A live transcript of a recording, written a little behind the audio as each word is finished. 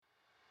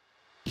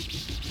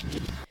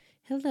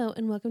Hello,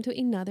 and welcome to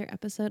another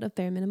episode of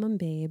Bare Minimum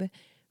Babe.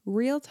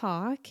 Real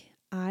talk,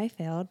 I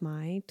failed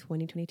my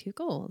 2022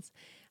 goals.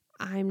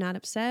 I'm not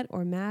upset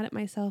or mad at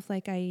myself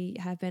like I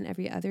have been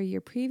every other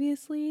year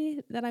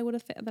previously that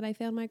I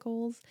failed my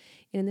goals.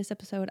 And in this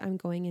episode, I'm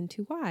going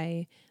into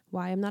why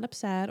I'm not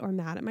upset or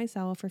mad at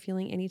myself for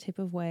feeling any type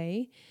of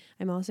way.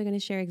 I'm also going to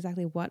share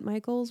exactly what my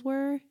goals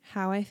were,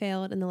 how I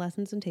failed, and the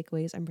lessons and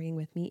takeaways I'm bringing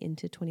with me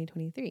into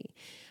 2023.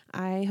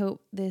 I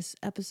hope this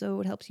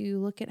episode helps you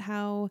look at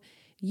how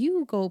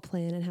you goal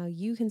plan and how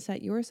you can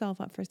set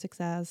yourself up for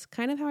success.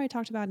 Kind of how I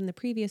talked about in the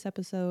previous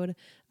episode,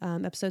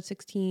 episode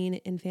 16,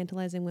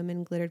 infantilizing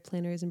women, glittered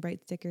planners and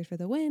bright stickers for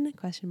the win, ?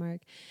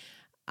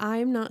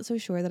 I'm not so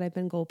sure that I've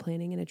been goal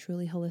planning in a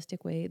truly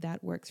holistic way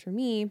that works for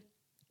me,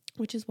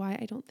 which is why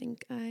I don't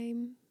think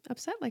I'm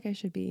upset like I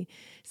should be.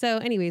 So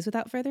anyways,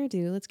 without further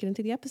ado, let's get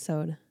into the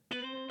episode.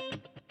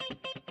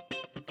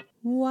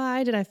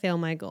 Why did I fail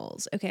my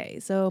goals? Okay,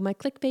 so my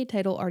clickbait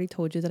title already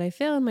told you that I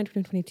failed my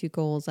 2022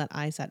 goals that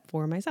I set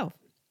for myself.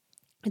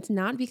 It's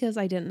not because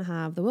I didn't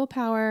have the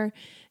willpower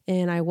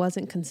and I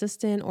wasn't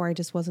consistent or I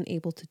just wasn't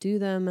able to do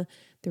them.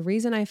 The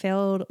reason I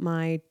failed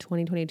my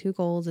 2022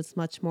 goals is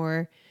much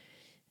more,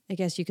 I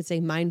guess you could say,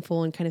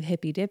 mindful and kind of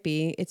hippy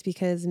dippy. It's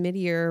because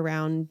mid-year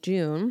around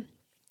June,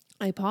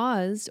 I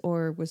paused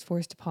or was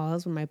forced to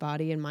pause when my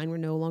body and mind were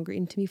no longer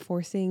into me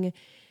forcing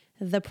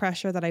the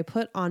pressure that I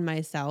put on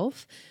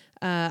myself.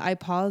 I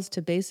paused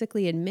to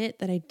basically admit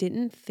that I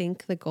didn't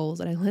think the goals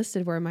that I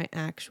listed were my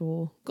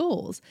actual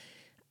goals.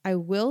 I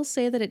will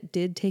say that it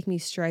did take me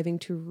striving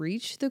to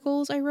reach the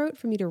goals I wrote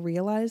for me to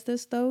realize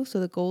this, though.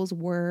 So the goals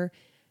were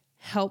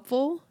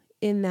helpful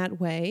in that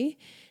way.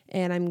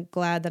 And I'm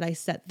glad that I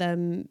set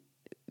them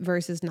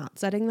versus not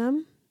setting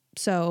them.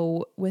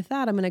 So with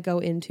that, I'm going to go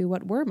into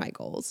what were my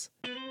goals.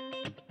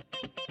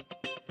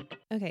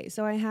 Okay,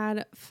 so I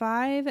had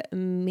 5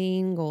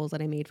 main goals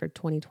that I made for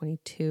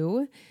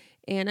 2022.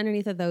 And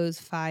underneath of those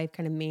 5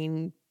 kind of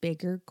main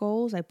bigger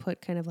goals, I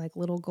put kind of like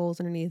little goals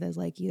underneath as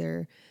like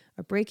either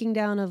a breaking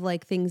down of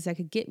like things that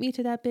could get me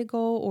to that big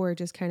goal or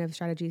just kind of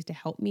strategies to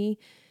help me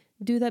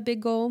do that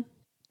big goal.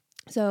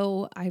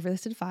 So I've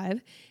listed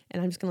 5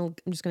 and I'm just gonna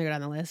go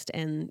down the list.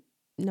 And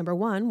number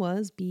 1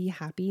 was be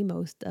happy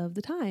most of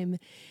the time.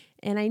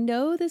 And I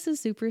know this is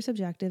super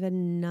subjective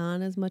and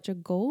not as much a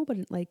goal, but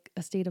like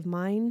a state of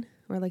mind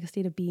or like a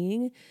state of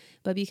being.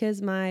 But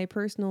because my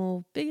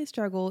personal biggest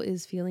struggle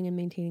is feeling and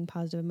maintaining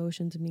positive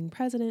emotions and being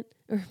present,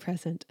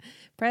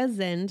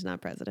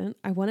 not president,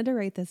 I wanted to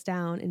write this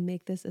down and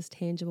make this as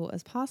tangible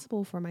as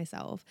possible for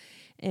myself.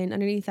 And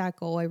underneath that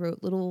goal, I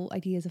wrote little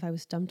ideas if I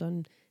was stumped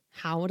on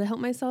how to help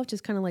myself,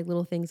 just kind of like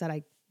little things that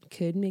I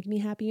could make me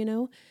happy, you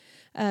know?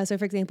 So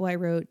for example, I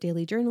wrote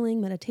daily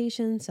journaling,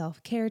 meditation,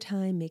 self-care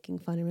time, making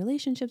fun and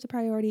relationships a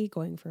priority,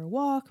 going for a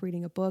walk,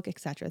 reading a book,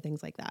 etc.,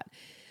 things like that.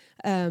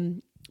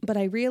 But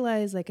I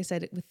realized, like I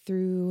said, I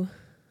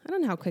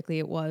don't know how quickly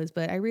it was,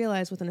 but I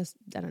realized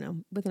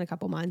within a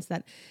couple months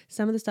that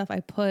some of the stuff I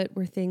put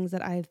were things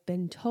that I've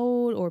been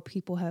told or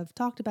people have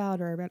talked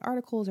about or I read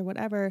articles or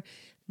whatever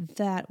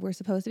that were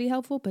supposed to be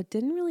helpful, but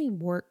didn't really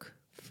work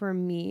for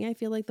me. I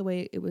feel like the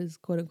way it was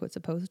quote unquote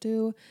supposed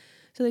to.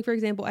 So like, for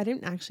example, I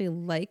didn't actually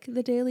like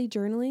the daily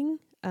journaling.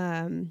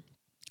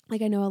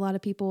 Like I know a lot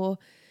of people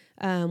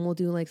will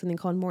do like something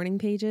called morning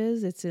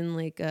pages. It's in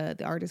like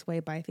The Artist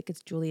Way by, I think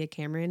it's Julia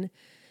Cameron.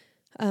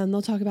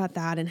 They'll talk about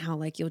that and how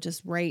like you'll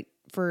just write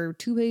for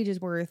 2 pages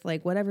worth,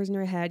 like whatever's in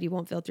your head, you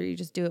won't filter, you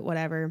just do it,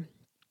 whatever.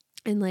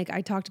 And like I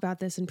talked about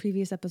this in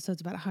previous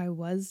episodes about how I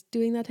was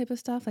doing that type of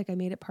stuff. Like I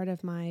made it part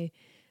of my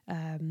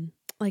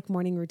like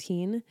morning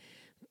routine,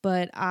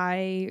 but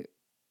I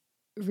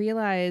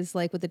realized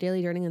like with the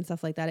daily journaling and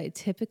stuff like that, it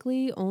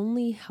typically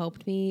only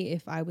helped me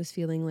if I was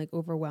feeling like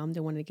overwhelmed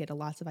and wanted to get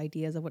lots of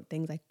ideas of what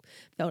things I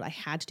felt I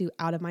had to do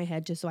out of my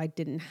head, just so I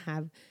didn't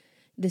have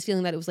this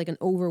feeling that it was like an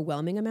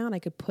overwhelming amount. I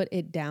could put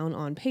it down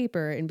on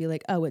paper and be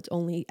like, oh, it's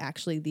only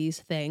actually these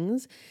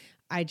things.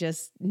 I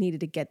just needed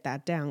to get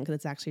that down because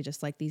it's actually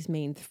just like these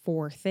main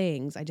 4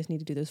 things. I just need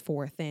to do those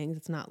 4 things.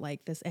 It's not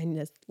like this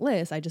endless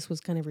list. I just was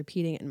kind of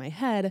repeating it in my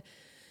head,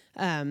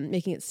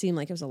 making it seem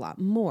like it was a lot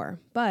more.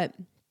 But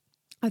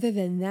other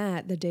than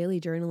that, the daily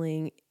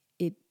journaling,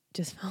 it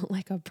just felt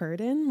like a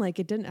burden. Like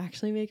it didn't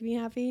actually make me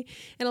happy.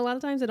 And a lot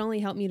of times it only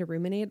helped me to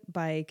ruminate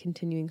by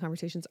continuing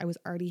conversations I was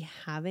already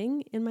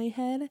having in my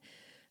head.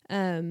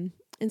 And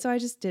so I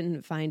just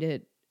didn't find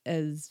it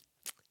as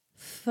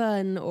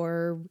fun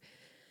or,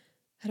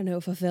 I don't know,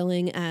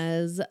 fulfilling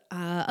as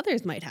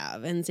others might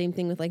have. And same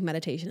thing with like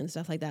meditation and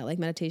stuff like that. Like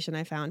meditation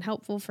I found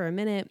helpful for a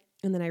minute.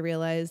 And then I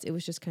realized it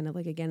was just kind of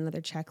like, again,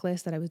 another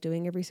checklist that I was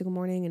doing every single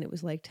morning. And it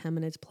was like 10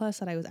 minutes plus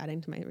that I was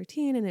adding to my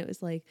routine. And it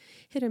was like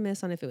hit or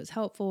miss on if it was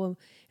helpful.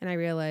 And I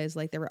realized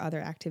like there were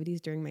other activities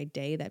during my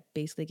day that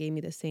basically gave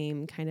me the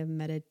same kind of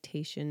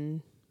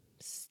meditation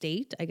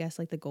state, I guess,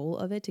 like the goal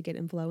of it to get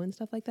in flow and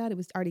stuff like that. It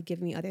was already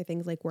giving me other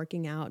things like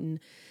working out.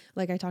 And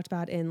like I talked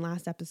about in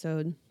last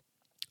episode,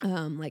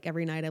 Like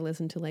every night I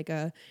listen to like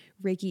a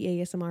Reiki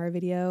ASMR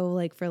video,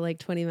 like for like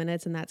 20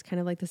 minutes. And that's kind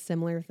of like the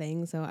similar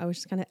thing. So I was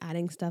just kind of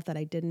adding stuff that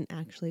I didn't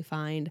actually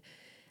find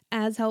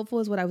as helpful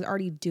as what I was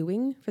already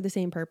doing for the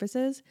same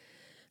purposes.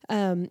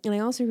 And I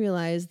also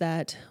realized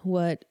that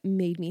what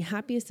made me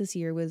happiest this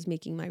year was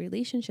making my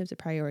relationships a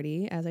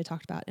priority, as I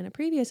talked about in a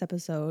previous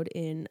episode,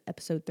 in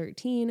episode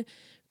 13,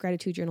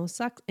 Gratitude Journal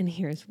Sucks. And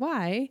here's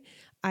why.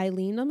 I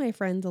leaned on my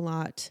friends a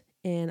lot.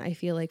 And I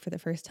feel like for the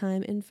first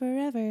time in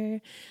forever,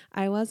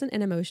 I wasn't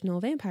an emotional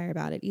vampire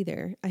about it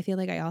either. I feel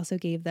like I also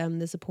gave them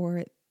the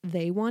support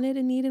they wanted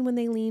and needed when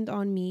they leaned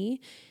on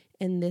me.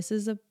 And this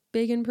is a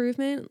big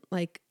improvement.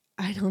 Like,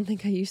 I don't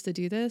think I used to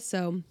do this.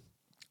 So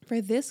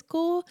for this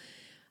goal,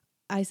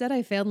 I said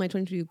I failed my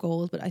 2022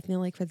 goals, but I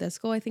feel like for this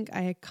goal, I think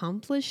I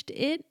accomplished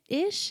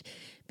it-ish,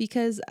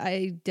 because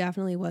I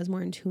definitely was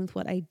more in tune with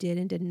what I did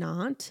and did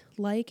not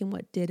like and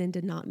what did and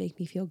did not make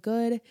me feel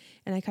good.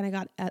 And I kind of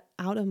got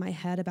out of my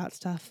head about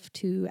stuff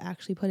to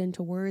actually put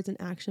into words and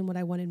action what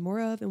I wanted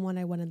more of and what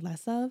I wanted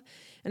less of.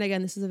 And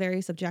again, this is a very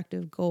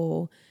subjective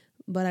goal,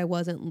 but I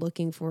wasn't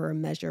looking for a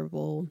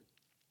measurable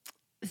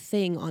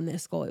thing on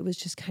this goal. It was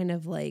just kind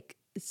of like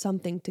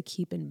something to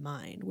keep in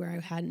mind where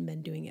I hadn't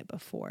been doing it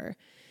before.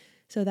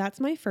 So that's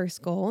my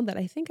first goal that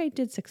I think I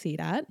did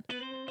succeed at.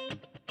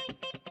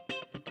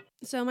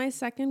 So my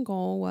second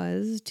goal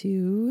was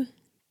to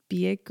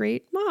be a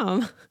great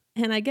mom.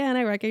 And again,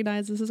 I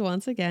recognize this is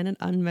once again an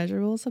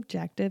unmeasurable,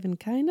 subjective, and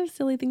kind of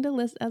silly thing to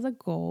list as a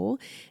goal.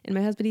 And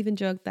my husband even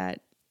joked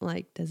that,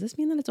 like, does this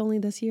mean that it's only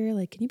this year?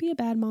 Like, can you be a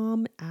bad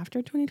mom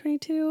after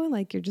 2022?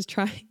 Like, you're just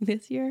trying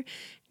this year?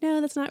 No,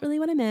 that's not really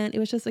what I meant. It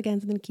was just,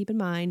 again, something to keep in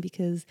mind,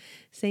 because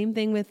same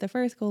thing with the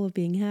first goal of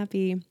being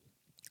happy.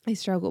 I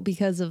struggle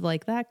because of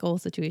like that goal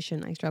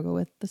situation. I struggle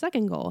with the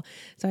second goal.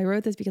 So I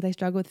wrote this because I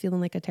struggle with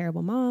feeling like a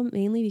terrible mom,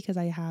 mainly because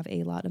I have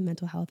a lot of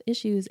mental health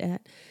issues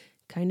and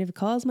kind of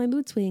cause my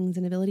mood swings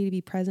and ability to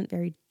be present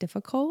very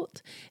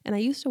difficult. And I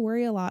used to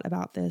worry a lot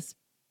about this,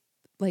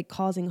 like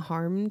causing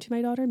harm to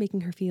my daughter,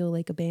 making her feel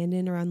like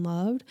abandoned or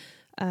unloved.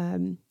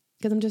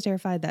 Because I'm just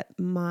terrified that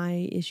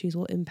my issues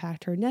will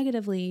impact her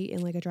negatively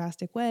in like a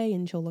drastic way.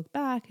 And she'll look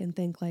back and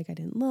think like I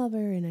didn't love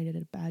her and I did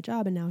a bad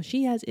job. And now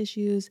she has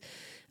issues.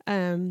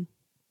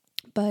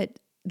 But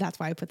that's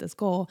why I put this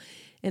goal.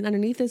 And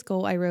underneath this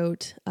goal, I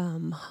wrote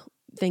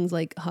things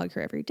like hug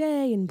her every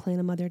day and plan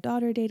a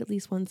mother-daughter date at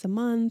least once a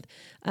month.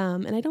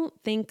 And I don't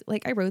think,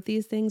 like, I wrote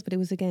these things, but it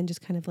was, again,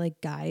 just kind of like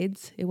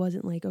guides. It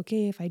wasn't like,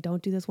 okay, if I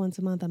don't do this once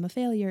a month, I'm a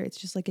failure. It's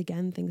just like,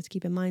 again, things to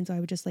keep in mind. So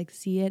I would just like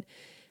see it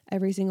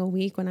every single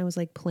week when I was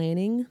like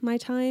planning my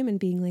time and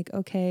being like,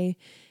 okay,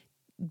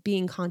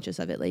 being conscious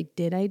of it. Like,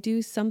 did I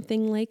do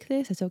something like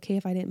this? It's okay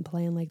if I didn't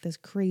plan like this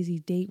crazy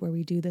date where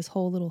we do this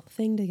whole little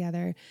thing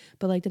together,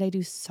 but like, did I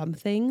do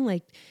something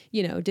like,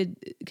 did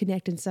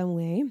connect in some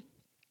way?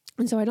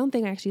 And so I don't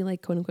think I actually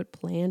like quote unquote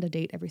planned a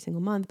date every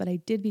single month, but I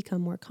did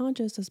become more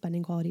conscious of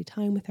spending quality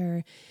time with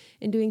her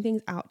and doing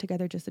things out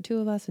together, just the two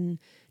of us, and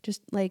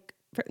just like,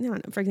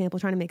 for example,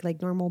 trying to make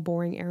like normal,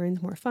 boring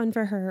errands more fun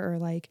for her, or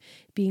like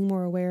being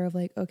more aware of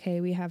like, okay,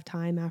 we have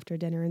time after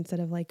dinner instead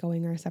of like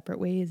going our separate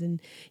ways.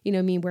 And,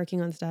 me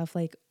working on stuff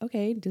like,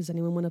 okay, does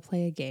anyone want to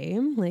play a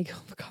game, like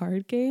a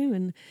card game,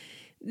 and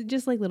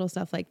just like little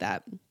stuff like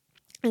that.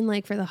 And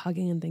like for the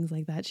hugging and things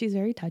like that, she's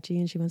very touchy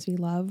and she wants to be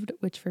loved,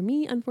 which for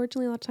me,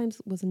 unfortunately, a lot of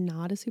times was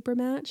not a super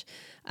match,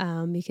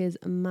 because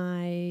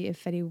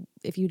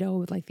if you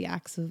know, like the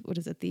acts of, what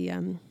is it,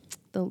 the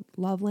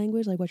love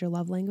language, like what your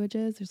love language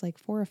is, there's like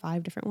 4 or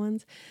 5 different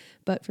ones.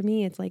 But for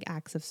me, it's like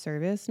acts of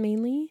service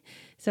mainly.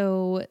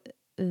 So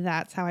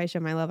that's how I show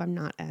my love. I'm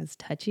not as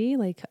touchy,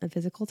 like a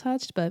physical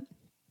touch,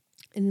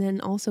 and then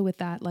also with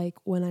that, like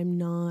when I'm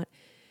not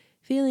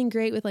feeling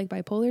great with like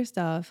bipolar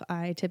stuff,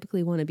 I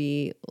typically want to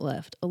be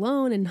left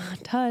alone and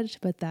not touched,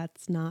 but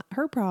that's not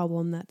her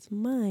problem. That's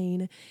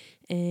mine.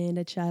 And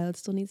a child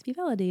still needs to be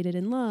validated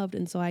and loved.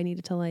 And so I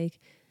needed to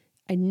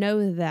I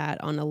know that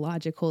on a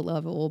logical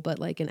level, but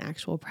like in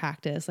actual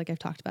practice, like I've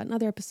talked about in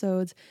other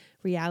episodes,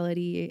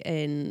 reality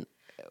and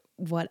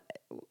what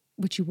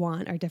you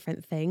want are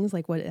different things.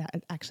 Like what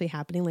actually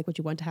happening, like what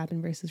you want to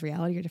happen versus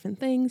reality are different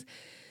things.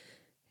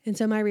 And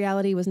so my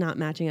reality was not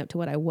matching up to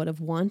what I would have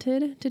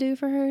wanted to do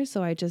for her.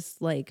 So I just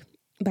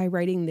by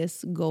writing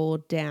this goal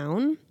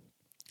down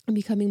and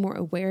becoming more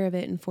aware of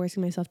it and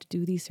forcing myself to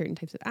do these certain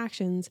types of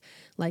actions,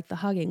 like the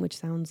hugging, which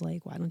sounds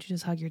like, why don't you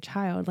just hug your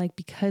child? Like,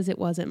 because it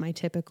wasn't my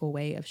typical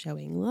way of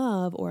showing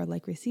love or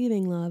like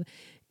receiving love,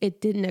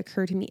 it didn't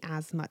occur to me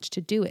as much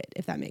to do it,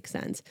 if that makes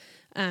sense.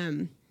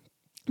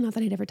 Not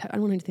that I'd ever I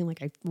don't want anything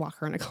like I walk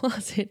her in a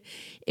closet.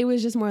 It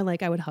was just more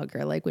like I would hug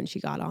her, like when she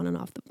got on and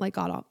off,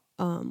 got off,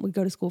 we'd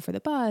go to school for the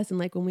bus and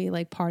like when we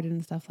like parted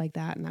and stuff like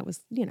that. And that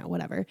was,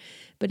 whatever.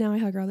 But now I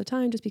hug her all the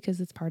time just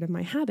because it's part of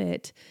my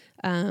habit.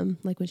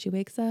 Like when she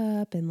wakes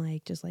up and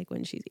like, just like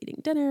when she's eating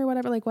dinner,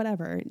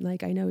 whatever,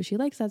 like I know she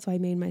likes that. So I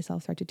made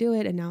myself start to do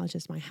it. And now it's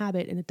just my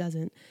habit, and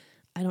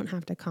I don't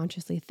have to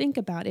consciously think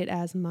about it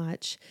as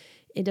much.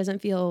 It doesn't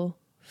feel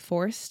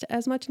forced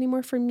as much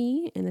anymore for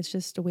me. And it's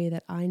just a way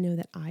that I know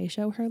that I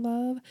show her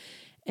love.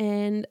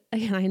 And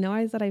again, I know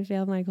I said I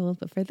failed my goals,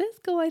 but for this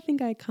goal, I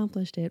think I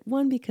accomplished it.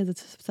 One, because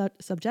it's a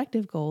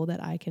subjective goal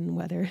that I can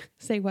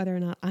say whether or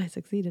not I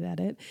succeeded at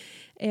it.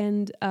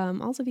 And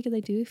also because I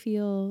do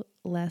feel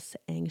less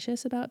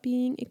anxious about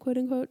being a quote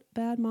unquote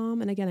bad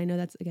mom. And again, I know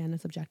that's again a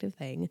subjective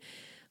thing,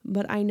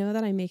 but I know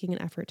that I'm making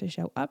an effort to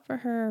show up for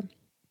her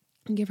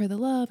and give her the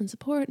love and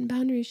support and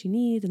boundaries she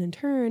needs. And in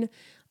turn,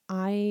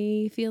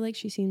 I feel like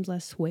she seems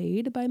less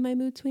swayed by my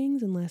mood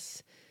swings and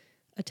less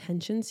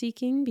attention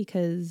seeking,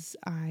 because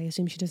I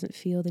assume she doesn't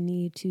feel the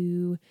need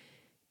to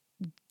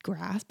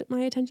grasp at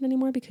my attention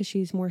anymore because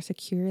she's more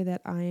secure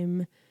that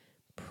I'm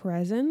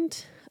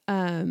present,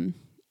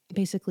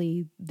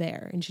 basically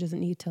there. And she doesn't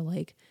need to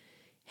like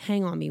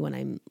hang on me when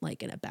I'm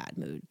like in a bad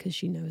mood because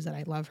she knows that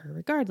I love her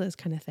regardless,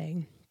 kind of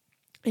thing.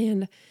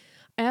 And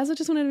I also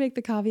just wanted to make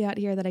the caveat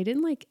here that I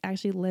didn't like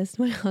actually list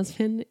my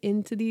husband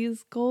into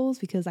these goals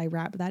because I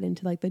wrapped that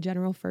into like the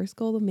general first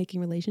goal of making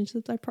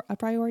relationships a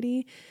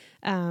priority.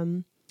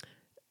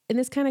 And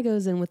this kind of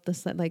goes in with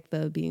this, like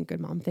the being a good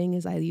mom thing,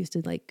 is I used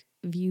to like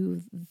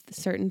view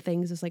certain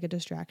things as like a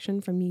distraction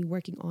from me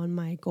working on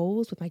my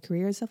goals with my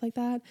career and stuff like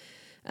that.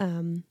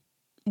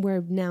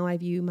 Where now I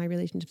view my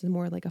relationships as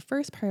more like a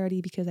first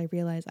priority because I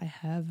realize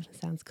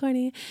sounds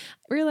corny,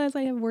 realize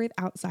I have worth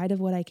outside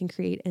of what I can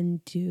create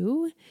and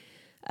do.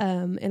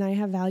 And I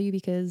have value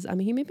because I'm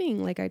a human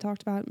being, like I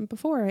talked about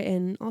before.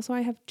 And also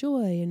I have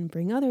joy and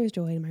bring others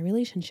joy in my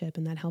relationship,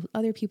 and that helps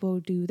other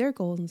people do their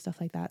goals and stuff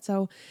like that.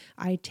 So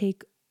I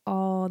take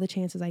all the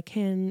chances I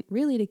can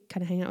really to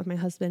kind of hang out with my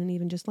husband, and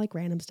even just like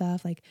random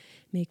stuff, like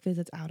make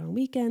visits out on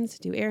weekends,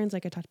 do errands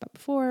like I talked about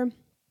before,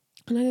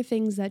 and other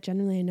things that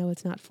generally I know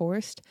it's not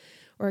forced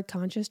or a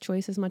conscious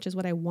choice as much as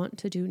what I want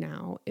to do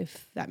now,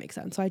 if that makes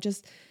sense. So I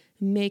just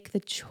make the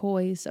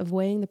choice of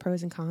weighing the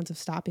pros and cons of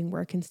stopping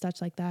work and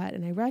such like that.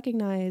 And I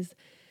recognize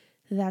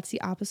that's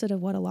the opposite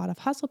of what a lot of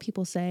hustle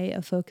people say,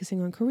 of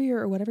focusing on career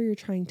or whatever you're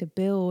trying to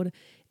build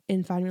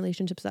and find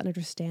relationships that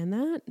understand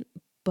that.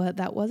 But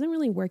that wasn't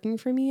really working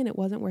for me, and it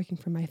wasn't working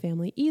for my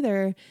family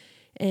either.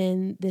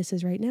 And this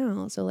is right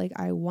now. So like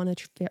I want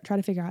to try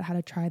to figure out how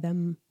to try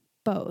them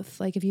both.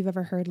 Like if you've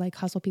ever heard like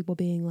hustle people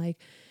being like,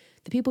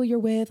 the people you're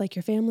with, like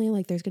your family,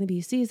 like there's going to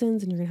be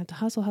seasons and you're going to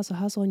have to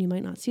hustle, and you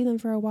might not see them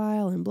for a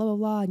while and blah, blah,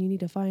 blah. And you need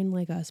to find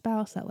like a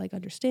spouse that like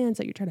understands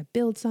that you're trying to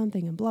build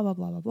something and blah, blah,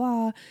 blah, blah,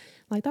 blah.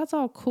 Like that's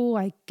all cool.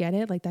 I get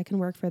it. Like that can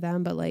work for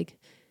them. But like,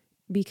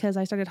 because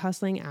I started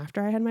hustling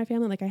after I had my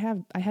family, like I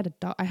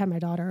had my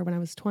daughter when I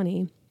was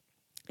 20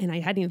 and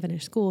I hadn't even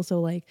finished school. So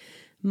like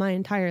my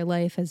entire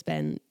life has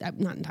been,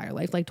 not entire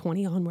life, like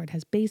 20 onward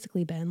has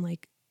basically been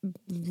like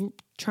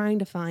trying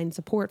to find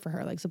support for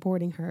her, like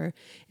supporting her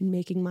and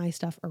making my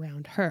stuff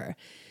around her.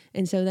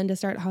 And so then to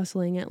start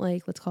hustling at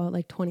like, let's call it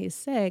like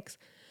 26,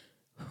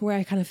 where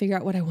I kind of figure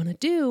out what I want to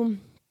do,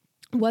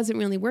 wasn't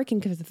really working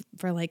because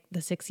for like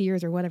the 6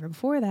 years or whatever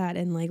before that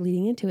and like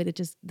leading into it,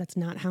 that's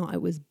not how I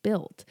was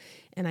built.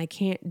 And I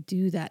can't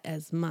do that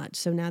as much.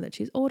 So now that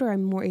she's older,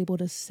 I'm more able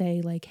to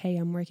say like, hey,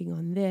 I'm working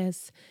on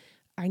this.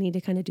 I need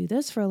to kind of do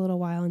this for a little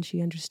while. And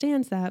she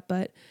understands that.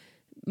 But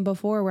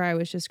before, where I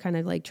was just kind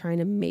of like trying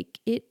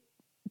to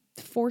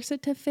force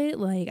it to fit,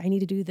 like I need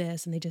to do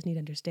this and they just need to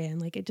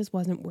understand, like it just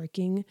wasn't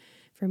working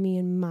for me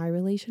in my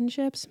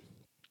relationships.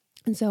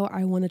 And so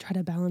I want to try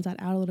to balance that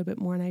out a little bit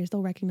more. And I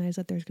still recognize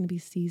that there's going to be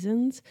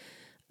seasons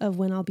of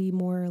when I'll be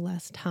more or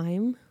less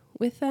time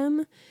with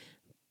them,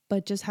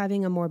 but just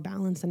having a more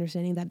balanced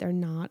understanding that they're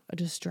not a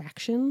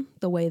distraction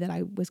the way that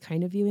I was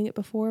kind of viewing it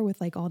before,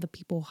 with like all the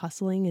people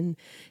hustling and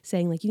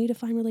saying like, you need to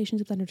find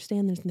relationships that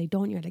understand this, and they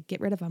don't, you got to get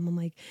rid of them. I'm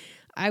like,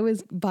 I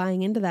was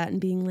buying into that and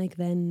being like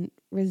then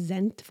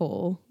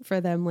resentful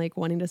for them like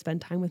wanting to spend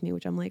time with me,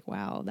 which I'm like,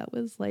 wow, that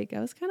was like, I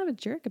was kind of a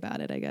jerk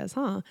about it, I guess,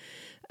 huh?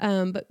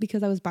 But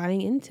because I was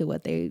buying into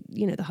what they,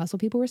 the hustle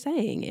people were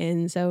saying.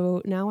 And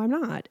so now I'm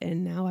not.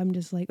 And now I'm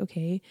just like,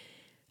 okay,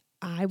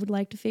 I would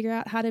like to figure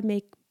out how to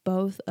make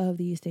both of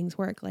these things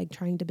work, like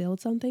trying to build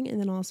something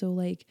and then also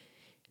like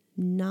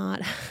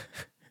not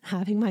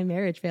having my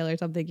marriage fail or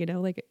something,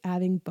 like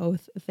having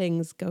both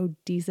things go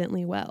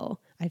decently well.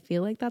 I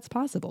feel like that's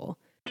possible.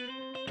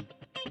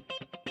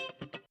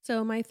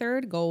 So my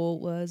third goal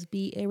was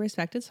be a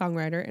respected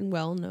songwriter and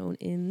well known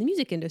in the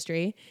music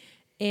industry.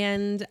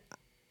 And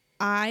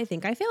I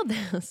think I failed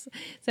this.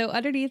 So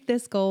underneath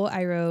this goal,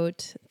 I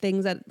wrote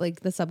things that like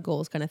the sub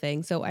goals kind of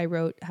thing. So I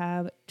wrote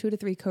have 2 to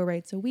 3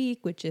 co-writes a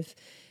week, which if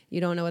you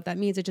don't know what that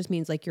means, it just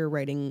means like you're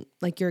writing,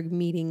 like you're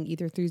meeting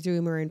either through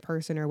Zoom or in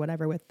person or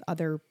whatever with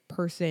other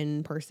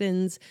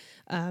persons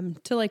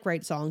to like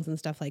write songs and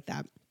stuff like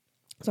that.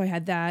 So I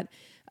had that,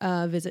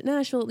 visit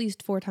Nashville at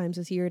least 4 times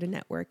this year to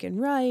network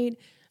and write.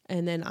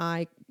 And then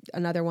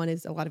another one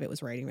is a lot of it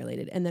was writing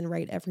related, and then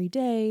write every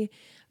day.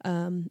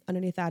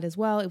 Underneath that as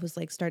well, it was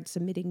like start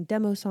submitting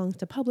demo songs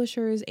to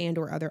publishers and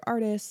or other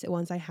artists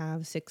once I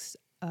have 6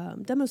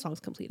 demo songs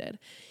completed.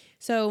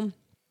 So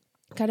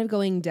kind of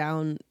going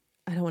down,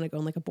 I don't want to go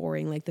in like a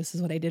boring, like this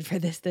is what I did for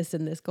this,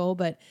 and this goal.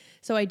 But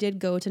so I did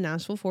go to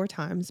Nashville 4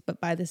 times, but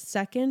by the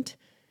second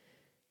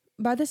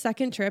by the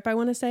second trip, I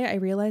want to say, I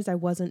realized I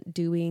wasn't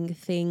doing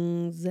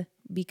things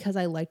because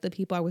I liked the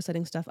people I was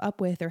setting stuff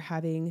up with or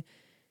having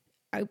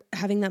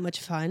that much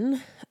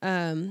fun.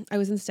 I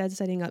was instead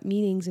setting up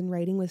meetings and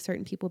writing with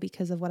certain people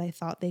because of what I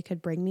thought they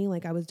could bring me.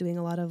 Like I was doing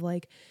a lot of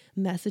like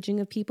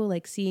messaging of people,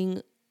 like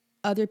seeing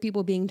other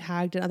people being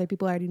tagged and other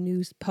people I already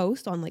knew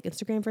post on like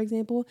Instagram, for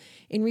example,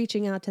 and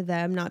reaching out to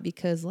them, not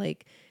because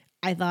like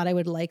I thought I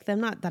would like them,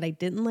 not that I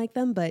didn't like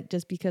them, but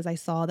just because I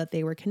saw that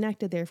they were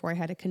connected. Therefore I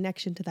had a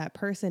connection to that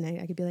person.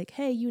 I could be like,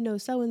 hey,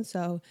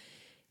 so-and-so,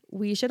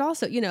 we should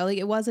also, like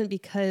it wasn't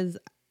because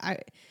I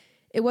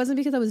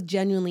was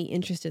genuinely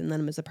interested in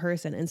them as a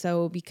person. And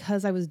so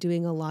because I was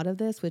doing a lot of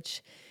this,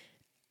 which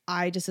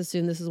I just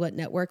assume this is what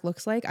network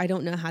looks like. I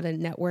don't know how to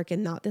network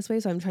and not this way.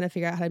 So I'm trying to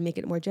figure out how to make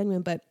it more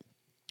genuine. But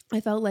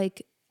I felt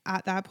like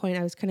at that point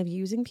I was kind of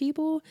using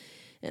people.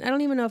 And I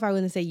don't even know if I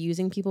want to say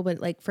using people, but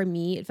like for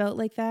me, it felt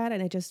like that.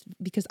 And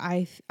because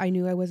I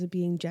knew I wasn't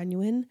being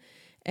genuine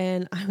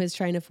and I was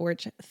trying to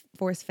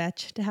force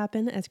fetch to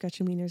happen, as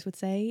Gretchen Wieners would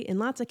say, in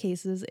lots of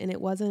cases. And it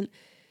wasn't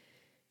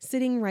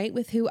sitting right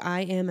with who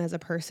I am as a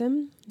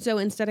person. So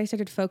instead I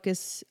started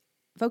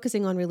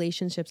focusing on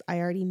relationships I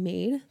already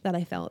made that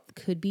I felt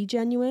could be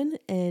genuine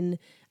and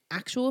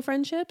actual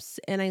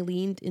friendships. And I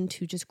leaned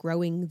into just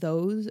growing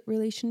those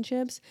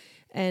relationships.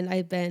 And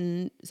I've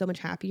been so much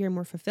happier,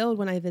 more fulfilled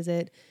when I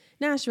visit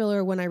Nashville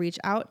or when I reach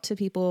out to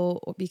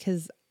people,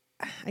 because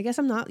I guess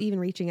I'm not even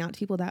reaching out to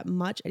people that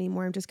much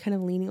anymore. I'm just kind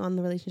of leaning on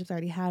the relationships I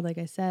already had, like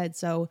I said.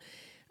 So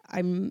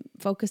I'm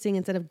focusing,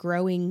 instead of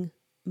growing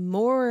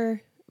more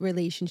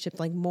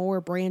relationships, like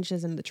more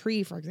branches in the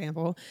tree, for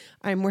example,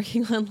 I'm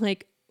working on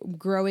like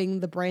growing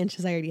the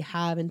branches I already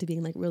have into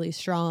being like really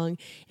strong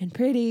and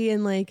pretty.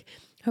 And like,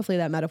 hopefully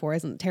that metaphor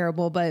isn't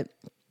terrible, but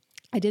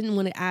I didn't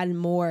want to add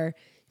more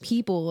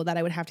people that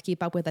I would have to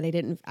keep up with that I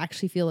didn't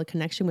actually feel a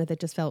connection with. It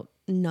just felt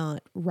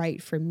not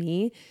right for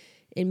me.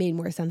 It made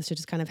more sense to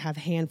just kind of have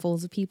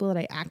handfuls of people that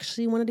I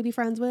actually wanted to be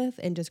friends with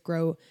and just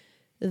grow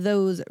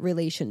those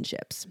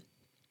relationships.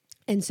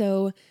 And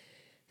so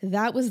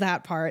that was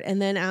that part.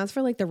 And then as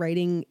for like the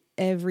writing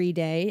every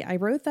day, I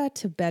wrote that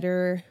to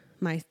better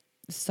my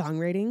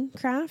songwriting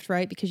craft,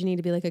 right? Because you need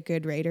to be like a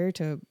good writer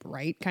to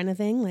write, kind of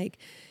thing. Like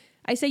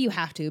I say you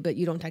have to, but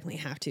you don't technically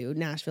have to.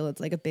 Nashville, it's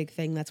like a big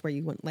thing. That's where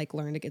you want like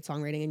learn to get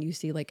songwriting, and you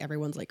see like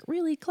everyone's like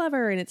really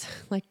clever and it's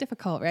like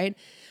difficult, right?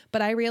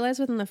 But I realized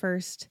within the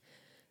first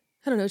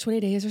 20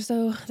 days or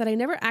so that I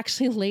never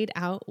actually laid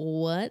out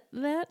what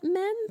that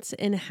meant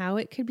and how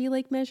it could be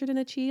like measured and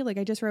achieved. Like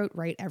I just wrote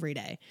write every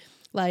day.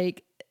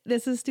 Like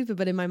this is stupid,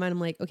 but in my mind, I'm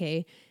like,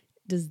 okay,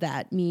 does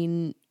that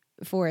mean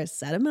for a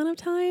set amount of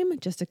time,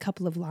 just a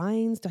couple of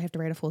lines? Do I have to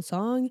write a full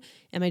song?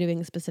 Am I doing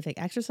a specific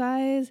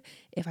exercise?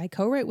 If I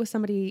co-write with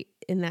somebody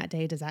in that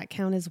day, does that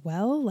count as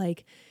well?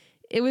 Like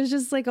it was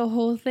just like a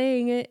whole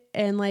thing.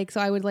 And like, so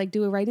I would like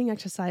do a writing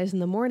exercise in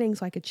the morning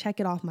so I could check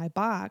it off my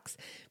box.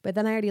 But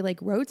then I already like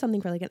wrote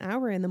something for like an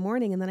hour in the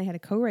morning, and then I had to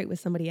co-write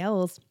with somebody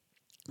else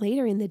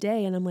later in the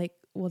day. And I'm like,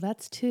 well,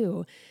 that's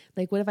two.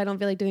 Like, what if I don't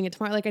feel like doing it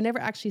tomorrow? Like I never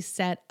actually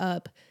set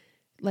up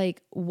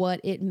like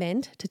what it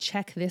meant to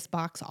check this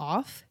box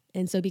off.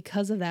 And so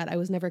because of that, I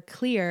was never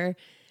clear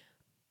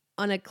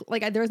on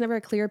there was never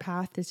a clear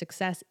path to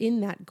success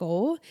in that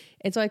goal.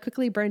 And so I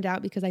quickly burned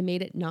out because I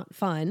made it not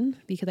fun,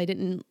 because I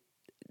didn't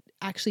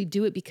actually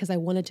do it because I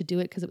wanted to do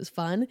it because it was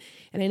fun.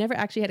 And I never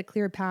actually had a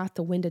clear path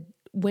to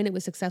when it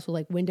was successful,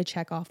 like when to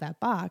check off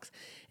that box.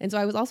 And so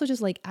I was also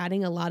just like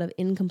adding a lot of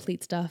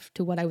incomplete stuff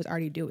to what I was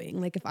already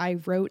doing. Like if I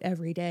wrote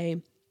every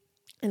day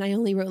and I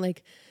only wrote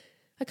like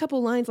a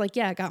couple lines, like,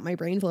 yeah, it got my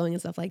brain flowing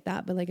and stuff like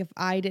that. But like if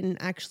I didn't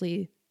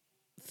actually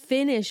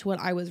finish what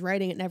I was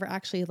writing, it never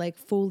actually like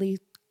fully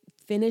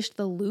finished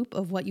the loop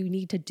of what you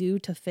need to do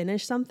to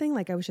finish something.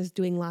 Like I was just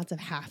doing lots of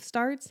half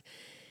starts.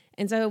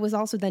 And so it was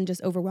also then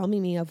just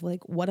overwhelming me of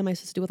like, what am I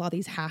supposed to do with all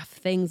these half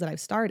things that I've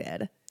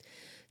started?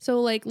 So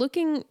like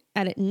looking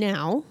at it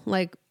now,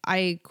 like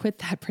I quit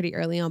that pretty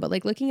early on, but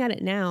like looking at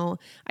it now,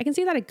 I can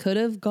see that I could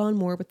have gone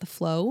more with the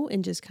flow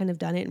and just kind of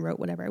done it and wrote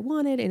whatever I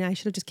wanted. And I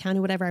should have just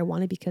counted whatever I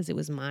wanted because it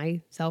was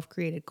my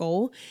self-created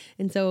goal.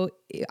 And so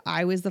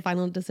I was the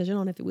final decision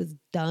on if it was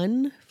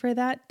done for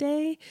that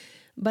day.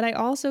 But I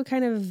also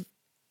kind of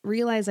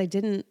realized I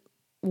didn't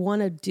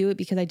want to do it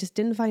because I just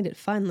didn't find it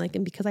fun. Like,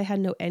 and because I had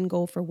no end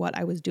goal for what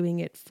I was doing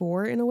it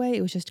for in a way,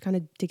 it was just kind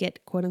of to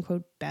get quote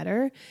unquote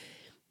better.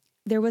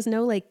 There was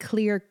no like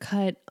clear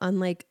cut on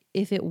like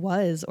if it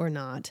was or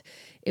not.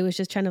 It was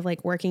just kind of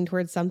like working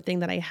towards something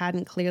that I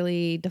hadn't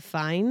clearly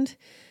defined.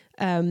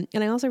 And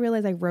I also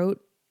realized I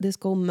wrote this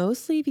goal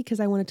mostly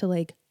because I wanted to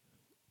like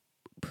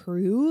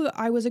prove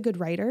I was a good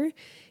writer.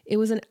 It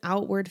was an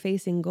outward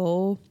facing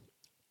goal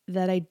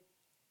that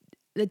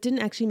didn't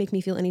actually make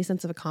me feel any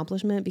sense of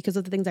accomplishment because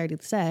of the things I already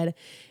said.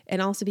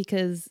 And also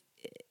because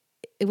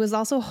it was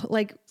also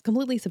like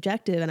completely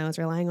subjective, and I was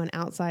relying on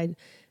outside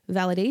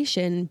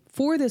validation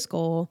for this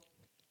goal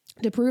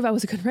to prove I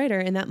was a good writer,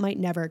 and that might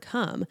never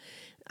come.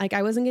 Like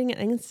I wasn't getting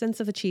any sense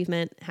of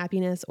achievement,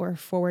 happiness, or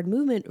forward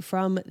movement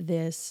from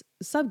this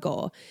sub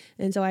goal.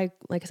 And so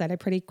like I said, I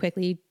pretty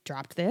quickly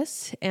dropped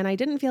this and I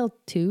didn't feel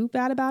too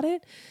bad about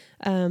it.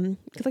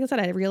 Because like I said,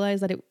 I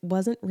realized that it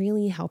wasn't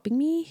really helping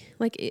me.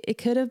 Like it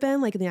could have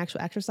been like in the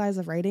actual exercise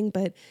of writing,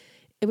 but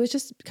it was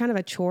just kind of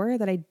a chore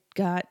that I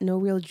got no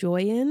real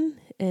joy in.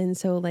 And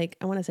so like,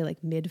 I want to say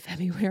like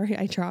mid-February,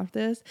 I dropped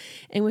this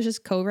and was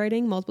just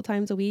co-writing multiple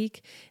times a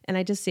week. And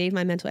I just saved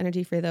my mental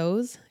energy for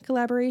those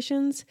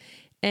collaborations.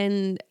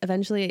 And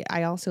eventually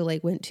I also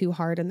like went too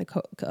hard on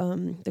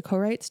the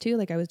co-writes too.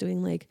 Like I was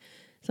doing like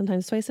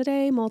sometimes twice a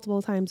day,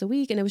 multiple times a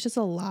week. And it was just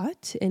a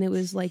lot. And it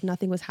was like,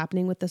 nothing was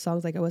happening with the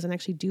songs. Like I wasn't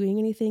actually doing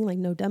anything, like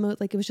no demos,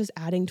 like it was just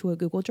adding to a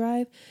Google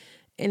Drive.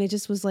 And it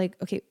just was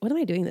like, okay, what am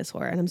I doing this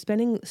for? And I'm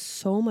spending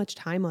so much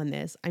time on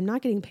this. I'm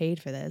not getting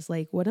paid for this.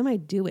 Like, what am I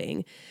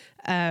doing?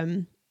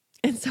 And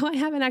so I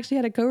haven't actually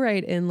had a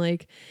co-write in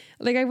like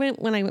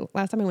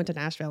last time I went to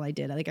Nashville, I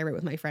did, like I wrote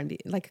with my friend,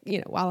 like, you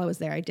know, while I was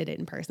there, I did it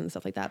in person and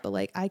stuff like that. But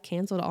like I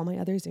canceled all my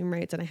other Zoom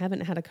writes and I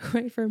haven't had a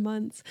co-write for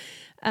months.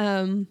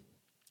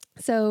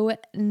 So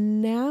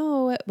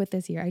now with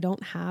this year, I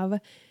don't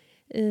have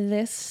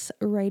this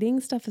writing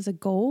stuff as a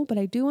goal, but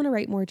I do want to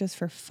write more just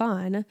for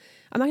fun.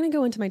 I'm not going to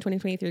go into my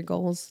 2023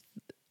 goals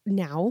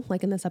now,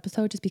 like in this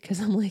episode, just because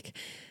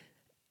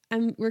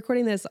I'm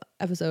recording this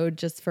episode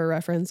just for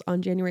reference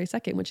on January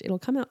 2nd, which it'll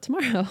come out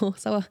tomorrow.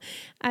 So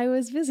I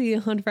was busy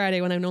on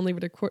Friday when I normally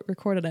would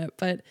recorded it,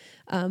 but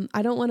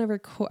I don't want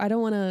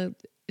to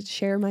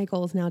share my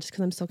goals now just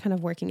because I'm still kind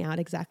of working out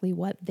exactly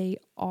what they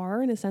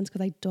are in a sense,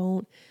 because I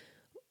don't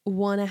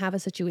want to have a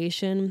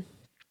situation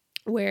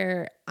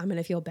where I'm going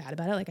to feel bad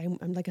about it. Like I'm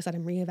like I said,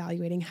 I'm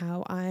reevaluating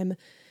how I'm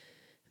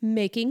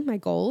making my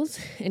goals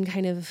and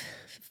kind of,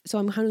 so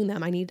I'm honing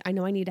them. I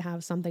know I need to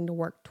have something to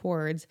work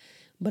towards,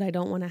 but I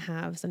don't want to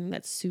have something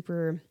that's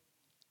super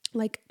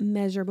like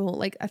measurable.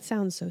 Like that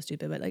sounds so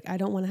stupid, but like, I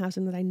don't want to have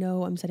something that I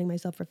know I'm setting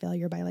myself for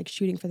failure by like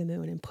shooting for the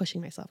moon and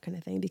pushing myself kind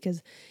of thing,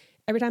 because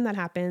every time that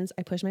happens,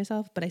 I push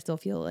myself, but I still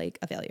feel like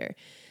a failure.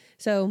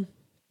 So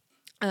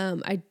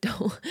I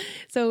don't,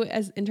 so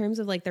as in terms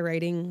of like the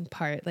writing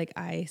part, like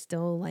I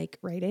still like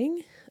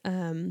writing.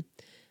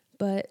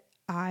 But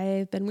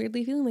I've been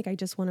weirdly feeling like I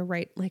just want to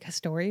write like a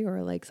story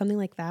or like something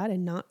like that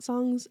and not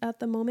songs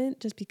at the moment,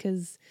 just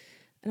because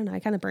I don't know,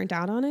 I kind of burnt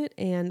out on it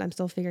and I'm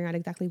still figuring out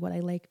exactly what I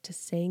like to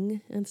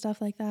sing and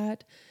stuff like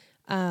that.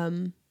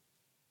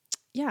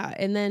 Yeah.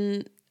 And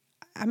then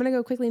I'm going to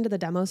go quickly into the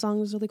demo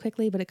songs really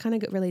quickly, but it kind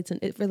of relates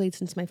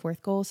into my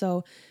fourth goal.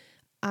 So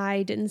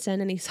I didn't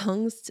send any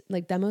songs,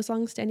 like demo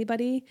songs to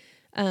anybody,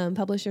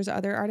 publishers or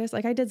other artists.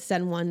 Like I did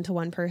send one to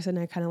one person.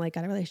 I kind of like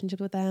got a relationship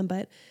with them,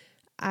 but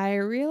I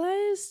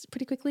realized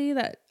pretty quickly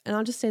that, and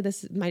I'll just say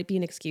this might be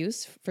an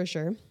excuse for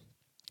sure,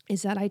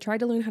 is that I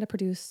tried to learn how to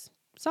produce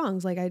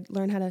songs. Like I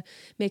learned how to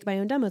make my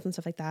own demos and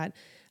stuff like that.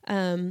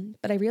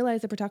 But I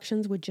realized the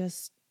productions would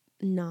just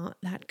not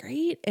that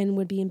great and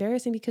would be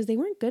embarrassing because they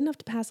weren't good enough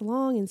to pass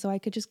along. And so I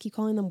could just keep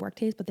calling them work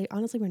tapes, but they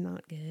honestly were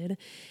not good.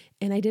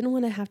 And I didn't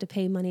want to have to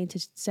pay money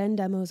to send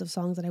demos of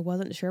songs that I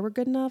wasn't sure were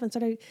good enough. And so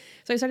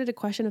I started to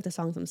question if the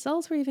songs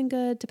themselves were even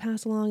good to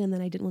pass along. And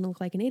then I didn't want to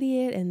look like an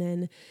idiot. And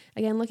then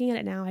again, looking at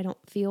it now, I don't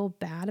feel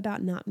bad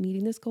about not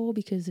meeting this goal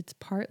because it's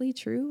partly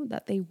true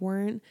that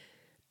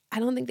I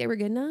don't think they were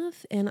good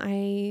enough. And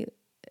I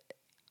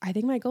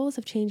think my goals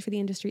have changed for the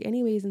industry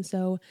anyways. And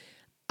so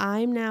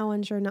I'm now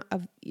unsure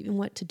of even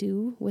what to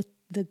do with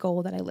the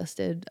goal that I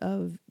listed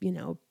of,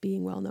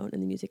 being well known in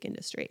the music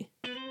industry.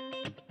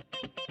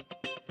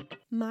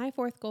 My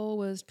fourth goal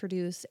was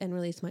produce and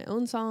release my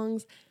own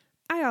songs.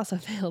 I also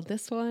failed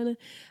this one.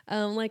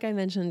 Like I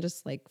mentioned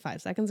just like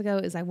 5 seconds ago,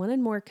 is I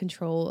wanted more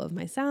control of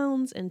my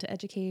sounds and to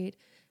educate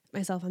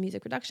myself on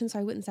music production so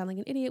I wouldn't sound like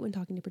an idiot when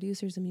talking to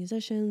producers and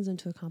musicians. And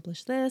to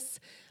accomplish this,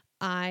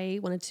 I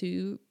wanted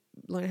to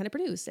learn how to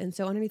produce. And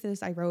so underneath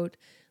this, I wrote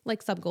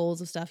like sub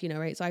goals of stuff,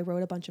 right? So I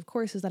wrote a bunch of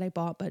courses that I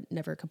bought but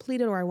never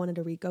completed or I wanted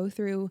to re-go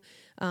through.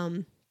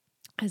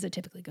 As it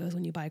typically goes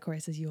when you buy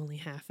courses, you only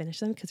half finish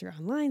them because you're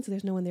online, so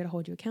there's no one there to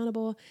hold you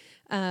accountable.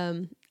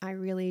 I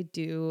really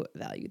do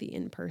value the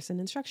in-person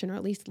instruction, or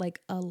at least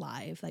like a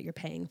live that you're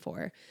paying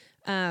for.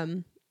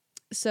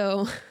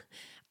 So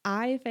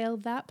I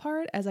failed that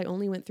part as I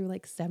only went through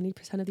like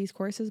 70% of these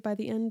courses by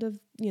the end of,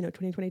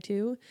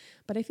 2022,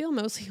 but I feel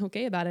mostly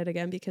okay about it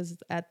again,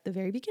 because at the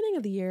very beginning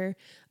of the year,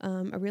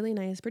 a really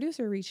nice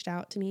producer reached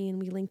out to me and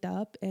we linked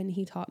up and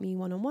he taught me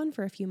one-on-one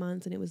for a few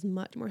months. And it was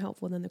much more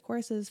helpful than the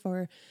courses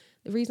for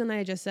the reason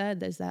I just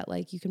said, is that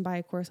like you can buy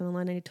a course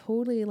online and I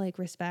totally like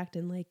respect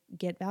and like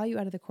get value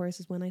out of the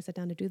courses when I sit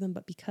down to do them.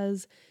 But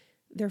because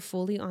they're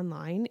fully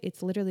online,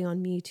 it's literally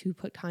on me to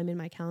put time in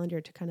my calendar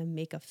to kind of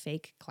make a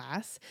fake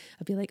class.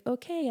 I'd be like,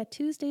 okay, at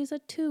Tuesdays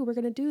at 2, we're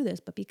going to do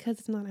this. But because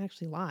it's not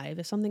actually live,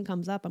 if something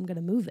comes up, I'm going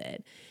to move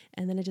it.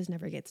 And then it just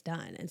never gets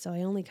done. And so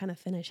I only kind of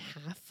finish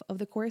half of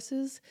the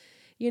courses,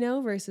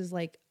 versus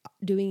like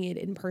doing it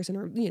in person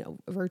or,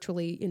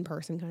 virtually in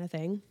person kind of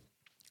thing.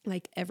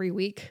 Like every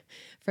week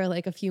for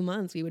like a few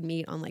months, we would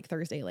meet on like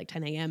Thursday, like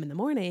 10 a.m. in the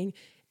morning.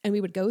 and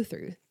we would go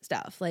through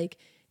stuff like,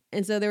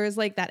 and so there was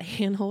like that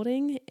hand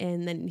holding,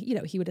 and then,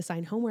 he would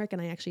assign homework,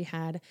 and I actually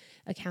had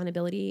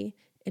accountability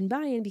and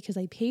buy-in because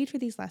I paid for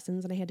these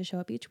lessons and I had to show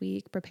up each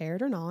week,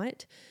 prepared or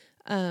not.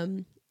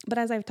 But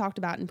as I've talked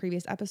about in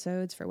previous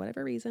episodes, for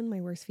whatever reason,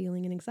 my worst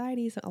feeling and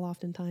anxieties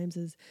oftentimes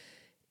is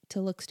to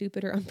look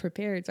stupid or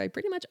unprepared. So I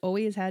pretty much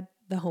always had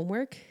the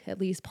homework at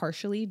least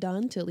partially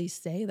done to at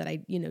least say that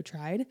I,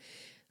 tried.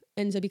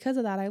 And so because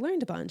of that, I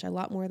learned a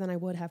lot more than I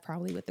would have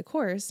probably with the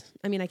course.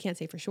 I mean, I can't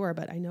say for sure,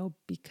 but I know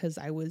because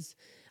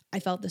I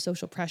felt the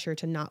social pressure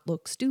to not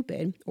look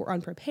stupid or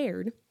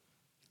unprepared.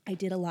 I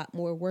did a lot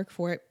more work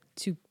for it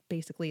to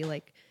basically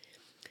like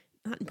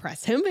not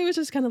impress him. It was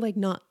just kind of like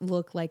not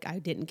look like I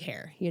didn't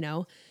care,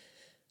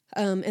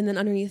 And then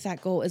underneath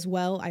that goal as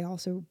well, I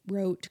also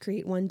wrote to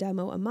create 1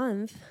 demo a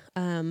month.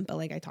 But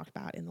like I talked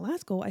about in the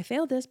last goal, I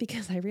failed this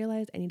because I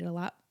realized I needed to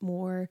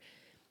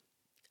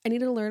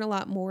learn a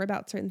lot more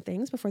about certain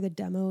things before the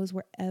demos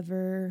were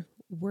ever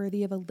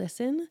worthy of a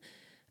listen.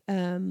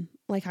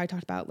 Like how I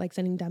talked about like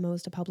sending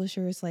demos to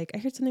publishers. Like I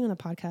heard something on a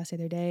podcast the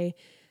other day.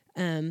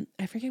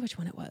 I forget which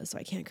one it was, so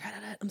I can't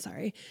credit it. I'm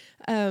sorry.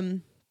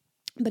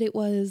 But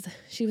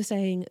she was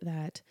saying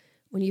that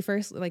when you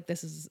first, like,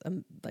 this is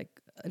like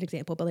an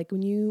example, but like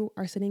when you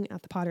are sitting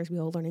at the potter's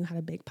wheel, learning how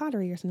to bake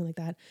pottery or something like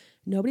that,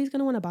 nobody's going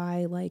to want to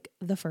buy like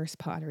the first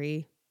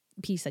pottery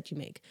piece that you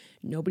make.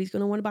 Nobody's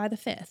going to want to buy the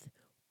 5th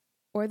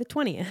or the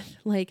 20th.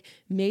 Like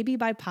maybe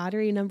by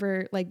pottery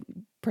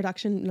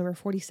production number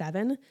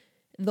 47,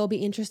 they'll be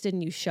interested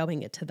in you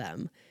showing it to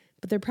them,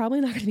 but they're probably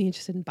not going to be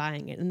interested in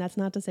buying it. And that's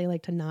not to say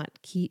like to not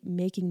keep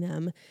making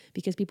them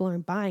because people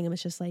aren't buying them.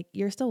 It's just like,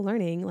 you're still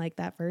learning. Like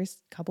that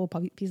first couple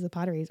pieces of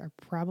potteries are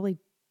probably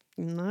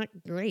not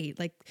great.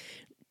 Like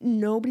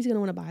nobody's going to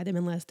want to buy them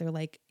unless they're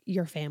like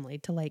your family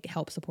to like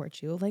help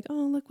support you. Like,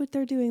 oh, look what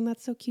they're doing.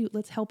 That's so cute.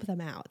 Let's help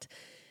them out.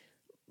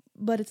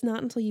 But it's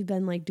not until you've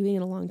been like doing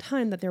it a long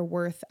time that they're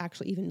worth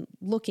actually even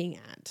looking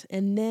at.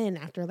 And then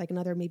after like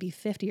another maybe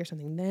 50 or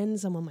something, then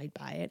someone might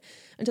buy it.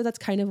 And so that's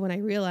kind of when I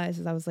realized,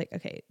 is I was like,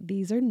 okay,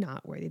 these are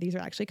not worthy. These are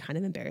actually kind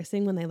of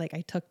embarrassing. When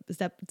I took a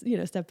step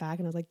back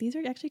and I was like, these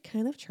are actually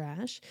kind of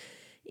trash.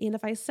 And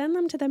if I send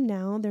them to them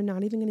now, they're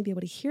not even going to be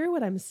able to hear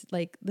what I'm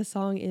like the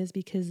song is,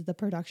 because the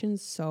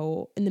production's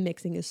and the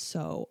mixing is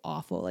so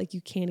awful. Like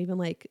you can't even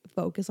like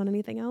focus on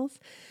anything else.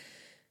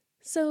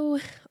 So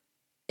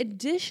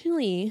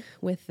additionally,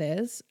 with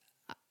this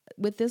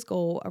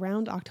goal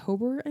around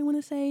October, I want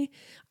to say,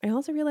 I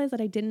also realized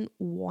that I didn't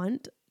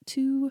want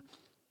to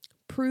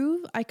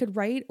prove I could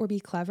write or be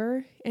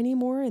clever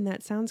anymore. And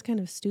that sounds kind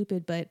of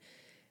stupid, but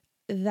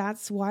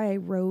that's why I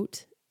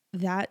wrote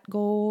that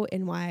goal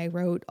and why I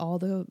wrote all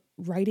the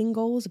writing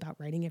goals about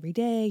writing every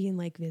day and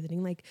like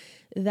visiting. Like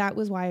that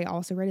was why I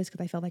also wrote, is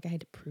because I felt like I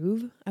had to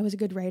prove I was a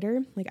good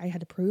writer. Like I had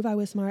to prove I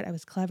was smart, I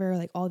was clever,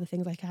 like all the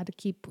things I had to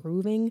keep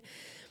proving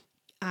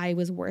I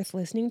was worth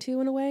listening to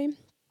in a way.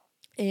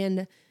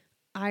 And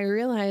I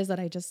realized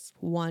that I just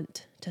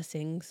want to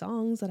sing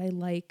songs that I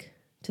like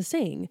to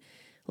sing.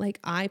 Like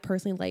I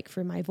personally like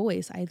for my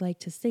voice, I like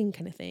to sing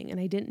kind of thing. And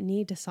I didn't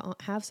need to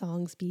have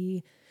songs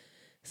be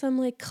some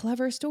like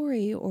clever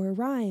story or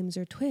rhymes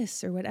or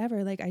twists or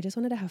whatever. Like I just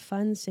wanted to have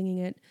fun singing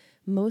it,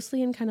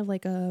 mostly in kind of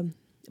like a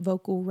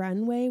vocal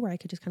runway where I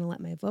could just kind of let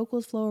my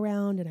vocals flow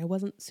around, and I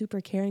wasn't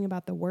super caring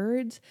about the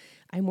words.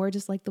 I more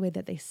just like the way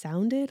that they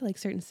sounded, like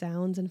certain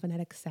sounds and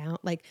phonetic sound,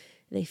 like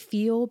they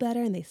feel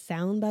better and they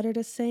sound better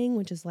to sing,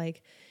 which is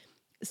like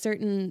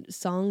certain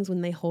songs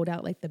when they hold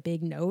out like the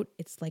big note,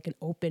 it's like an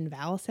open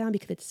vowel sound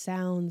because it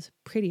sounds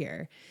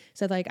prettier.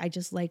 So like I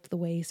just liked the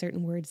way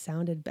certain words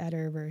sounded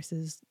better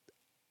versus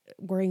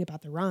worrying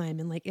about the rhyme.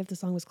 And like if the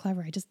song was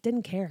clever, I just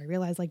didn't care. I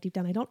realized like deep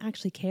down I don't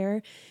actually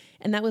care.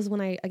 And that was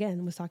when I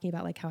again was talking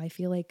about like how I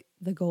feel like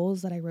the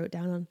goals that I wrote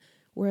down on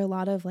were a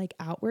lot of like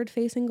outward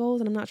facing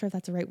goals, and I'm not sure if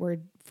that's the right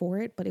word for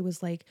it, but it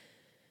was like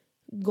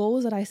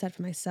goals that I set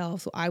for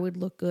myself so I would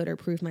look good or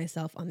prove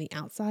myself on the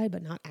outside,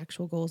 but not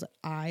actual goals that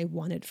I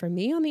wanted for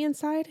me on the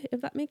inside,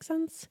 if that makes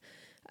sense.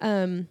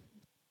 So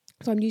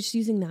I'm just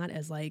using that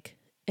as like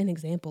an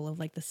example of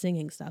like the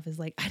singing stuff, is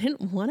like I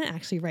didn't want to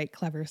actually write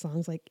clever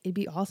songs. Like it'd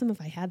be awesome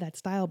if I had that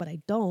style, but I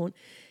don't.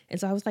 And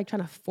so I was like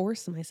trying to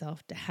force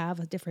myself to have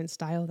a different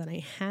style than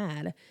I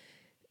had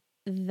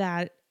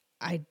that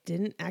I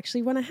didn't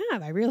actually want to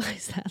have. I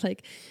realized that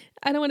like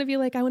I don't want to be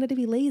like, I wanted to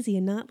be lazy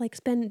and not like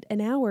spend an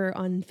hour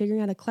on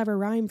figuring out a clever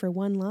rhyme for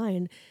one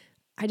line.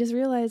 I just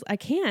realized I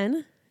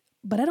can,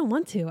 but I don't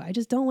want to. I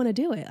just don't want to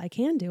do it. I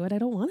can do it. I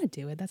don't want to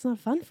do it. That's not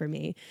fun for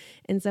me.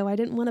 And so I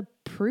didn't want to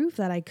prove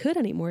that I could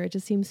anymore. It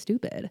just seems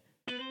stupid.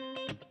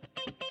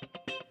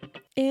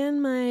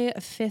 And my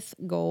fifth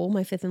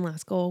and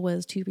last goal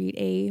was to read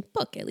a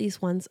book at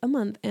least once a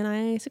month. And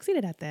I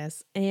succeeded at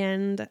this.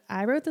 And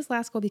I wrote this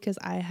last goal because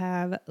I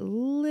have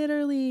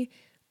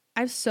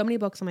so many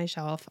books on my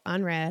shelf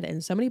unread,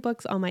 and so many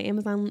books on my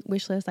Amazon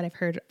wish list that I've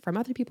heard from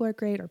other people are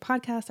great, or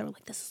podcasts that were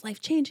like, this is life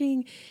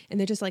changing. And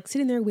they're just like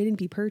sitting there waiting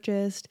to be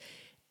purchased.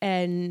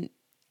 And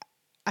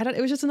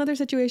it was just another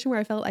situation where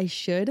I felt I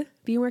should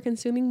be more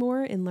consuming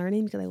more and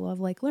learning because I love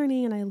like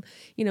learning and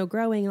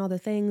growing and all the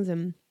things.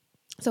 And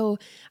so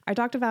I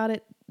talked about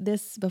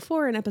this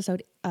before in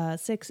episode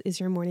 6, is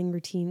your morning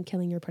routine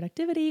killing your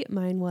productivity?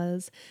 Mine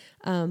was,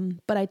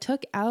 but I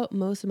took out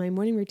most of my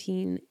morning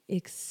routine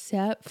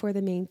except for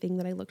the main thing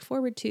that I looked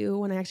forward to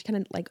when I actually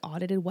kind of like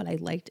audited what I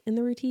liked in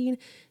the routine.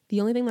 The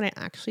only thing that I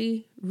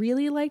actually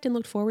really liked and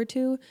looked forward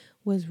to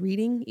was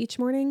reading each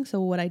morning.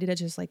 So what I did is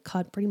just like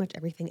cut pretty much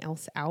everything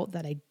else out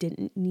that I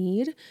didn't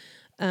need.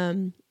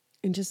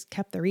 And just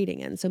kept the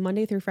reading in. So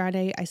Monday through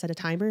Friday, I set a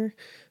timer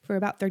for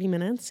about 30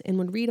 minutes and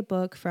would read a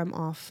book from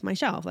off my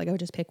shelf. Like I would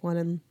just pick one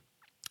and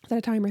set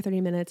a timer 30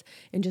 minutes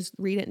and just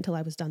read it until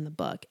I was done the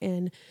book.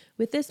 And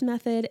with this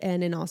method,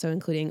 and in also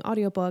including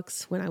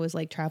audiobooks when I was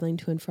like traveling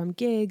to and from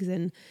gigs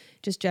and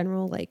just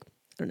general, like,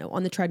 I don't know,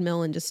 on the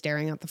treadmill and just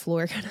staring at the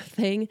floor kind of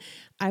thing,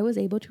 I was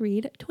able to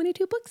read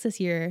 22 books this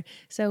year.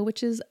 So,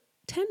 which is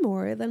 10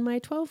 more than my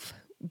 12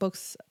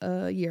 books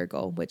a year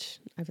ago, which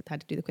I've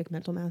had to do the quick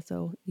mental math.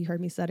 So you heard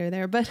me stutter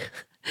there, but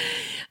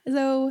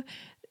so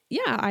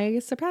yeah, I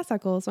surpassed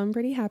that goal. So I'm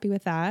pretty happy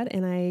with that.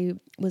 And I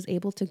was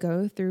able to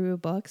go through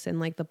books and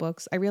like the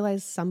books, I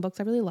realized some books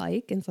I really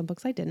like and some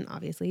books I didn't,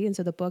 obviously. And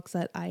so the books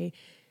that I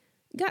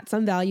got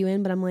some value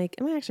in, but I'm like,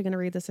 am I actually going to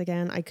read this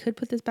again? I could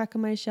put this back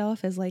on my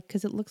shelf as like,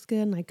 cause it looks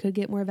good and I could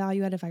get more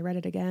value out if I read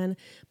it again.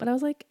 But I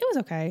was like, it was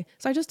okay.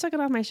 So I just took it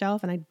off my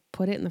shelf and I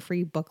put it in the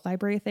free book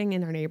library thing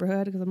in our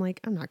neighborhood because I'm like,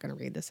 I'm not going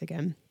to read this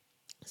again.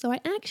 So I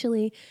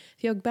actually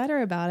feel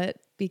better about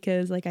it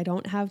because like I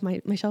don't have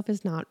my shelf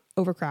is not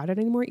overcrowded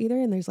anymore either.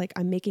 And there's like,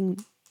 I'm making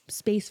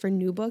space for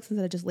new books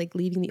instead of just like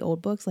leaving the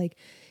old books. Like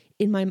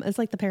it's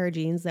like the pair of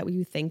jeans that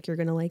you think you're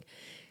going to like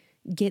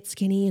get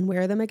skinny and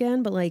wear them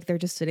again, but like they're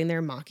just sitting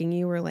there mocking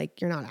you or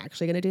like you're not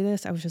actually going to do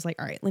this. I was just like,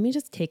 all right, let me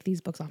just take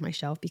these books off my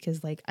shelf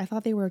because like I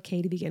thought they were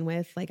okay to begin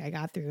with. Like I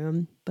got through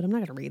them, but I'm not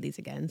going to read these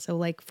again. So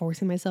like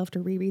forcing myself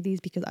to reread these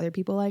because other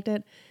people liked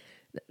it,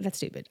 that's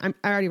stupid. I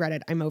already read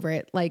it. I'm over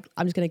it. Like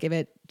I'm just going to give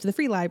it to the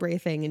free library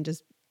thing and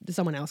just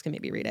someone else can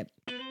maybe read it.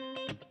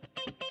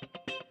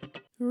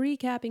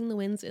 Recapping the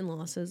wins and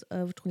losses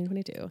of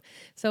 2022.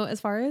 So as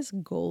far as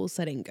goal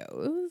setting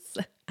goes,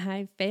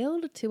 I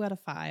failed 2 out of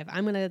 5.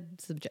 I'm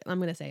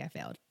gonna say I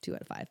failed 2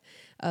 out of 5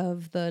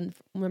 of the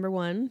number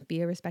 1,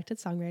 be a respected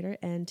songwriter,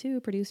 and 2,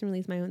 produce and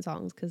release my own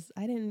songs because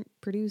I didn't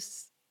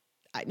produce.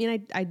 I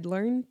mean, I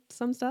learned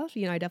some stuff.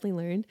 I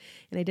definitely learned,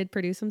 and I did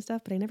produce some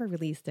stuff, but I never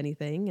released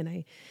anything, and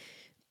I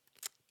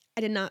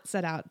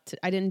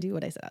didn't do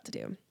what I set out to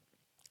do.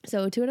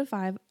 So 2 out of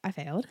 5, I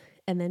failed.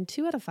 And then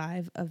 2 out of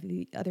 5 of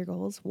the other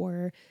goals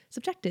were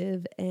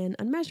subjective and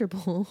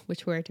unmeasurable,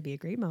 which were to be a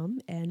great mom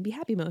and be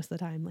happy most of the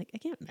time. Like, I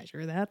can't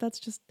measure that.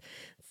 That's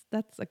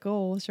a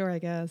goal. Sure, I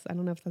guess. I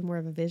don't know if that's more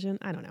of a vision.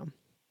 I don't know.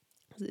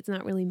 It's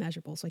not really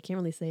measurable. So I can't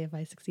really say if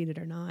I succeeded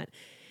or not.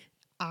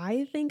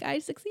 I think I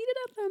succeeded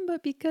at them,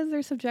 but because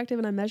they're subjective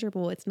and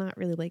unmeasurable, it's not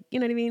really like, you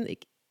know what I mean?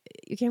 Like,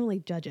 you can't really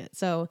judge it.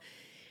 So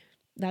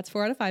that's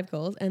 4 out of 5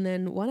 goals. And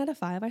then 1 out of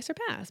 5 I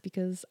surpassed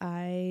because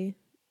I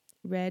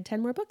read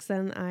 10 more books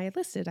than I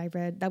listed.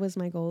 That was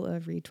my goal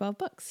of read 12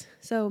 books.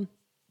 So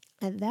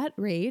at that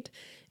rate,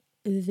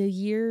 the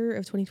year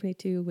of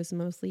 2022 was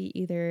mostly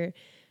either,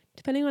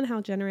 depending on how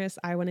generous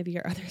I want to be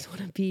or others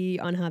want to be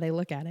on how they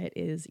look at it,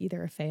 is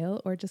either a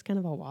fail or just kind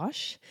of a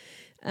wash.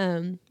 But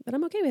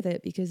I'm okay with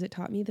it because it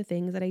taught me the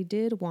things that I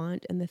did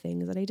want and the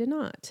things that I did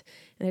not.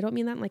 And I don't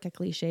mean that in like a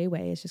cliche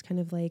way. It's just kind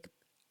of like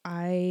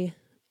I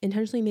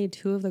intentionally made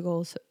 2 of the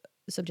goals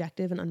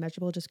subjective and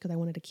unmeasurable just because I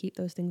wanted to keep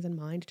those things in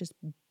mind, just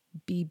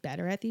be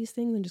better at these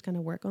things and just kind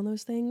of work on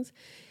those things.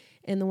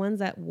 And the ones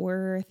that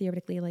were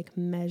theoretically like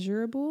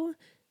measurable,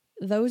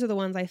 those are the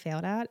ones I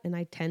failed at, and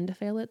I tend to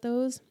fail at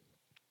those.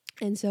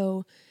 And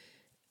so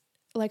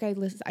like I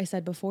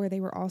said before,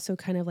 they were also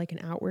kind of like an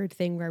outward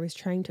thing where I was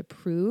trying to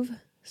prove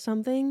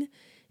something.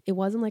 It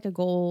wasn't like a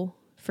goal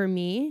for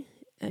me.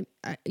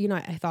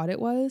 I thought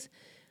it was,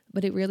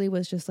 but it really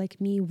was just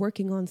like me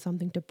working on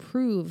something to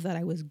prove that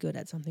I was good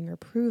at something or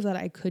prove that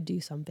I could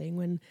do something,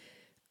 when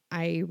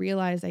I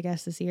realized, I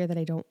guess, this year that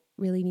I don't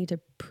really need to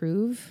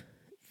prove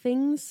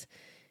things.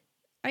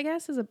 I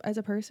guess as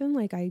a person,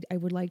 like I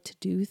would like to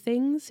do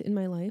things in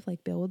my life,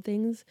 like build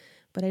things,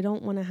 but I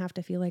don't want to have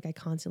to feel like I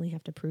constantly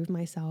have to prove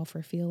myself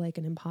or feel like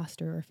an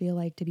imposter or feel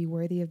like to be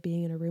worthy of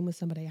being in a room with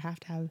somebody, I have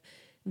to have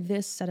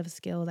this set of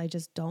skills. I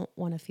just don't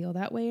want to feel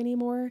that way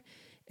anymore.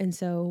 And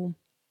so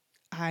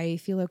I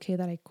feel okay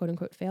that I quote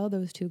unquote failed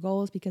those 2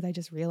 goals because I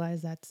just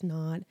realized that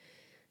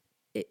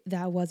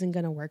wasn't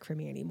going to work for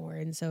me anymore.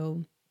 And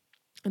so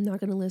I'm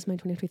not going to list my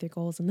 2023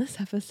 goals in this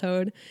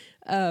episode.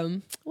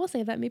 We'll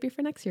save that maybe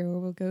for next year, where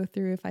we'll go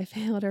through if I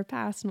failed or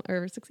passed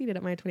or succeeded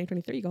at my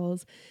 2023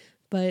 goals.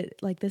 But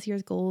like this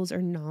year's goals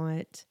are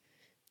not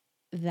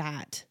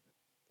that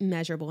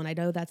measurable. And I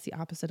know that's the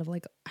opposite of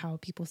like how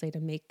people say to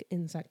make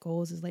and set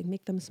goals is like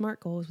make them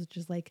SMART goals, which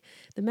is like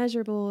the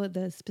measurable,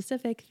 the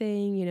specific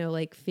thing,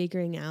 like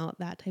figuring out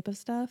that type of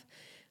stuff.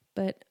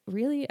 But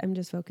really, I'm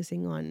just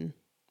focusing on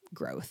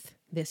growth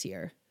this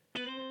year.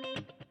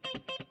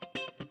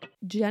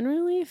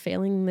 generally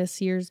failing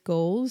this year's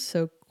goals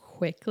so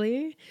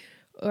quickly,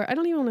 or I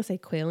don't even want to say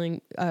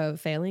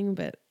failing,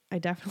 but I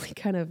definitely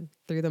kind of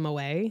threw them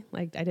away.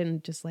 Like I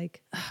didn't just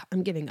like,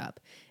 I'm giving up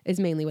is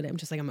mainly what I'm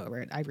just like, I'm over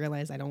it. I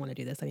realized I don't want to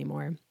do this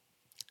anymore.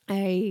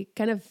 I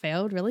kind of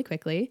failed really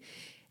quickly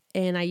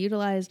and I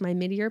utilized my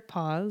mid-year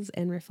pause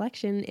and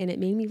reflection, and it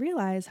made me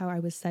realize how I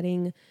was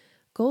setting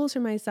goals for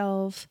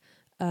myself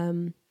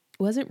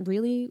wasn't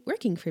really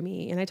working for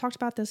me. And I talked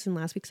about this in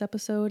last week's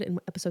episode, in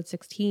episode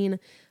 16,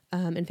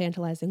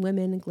 infantilizing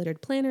women,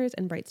 glittered planners,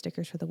 and bright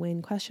stickers for the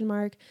win, question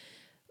mark.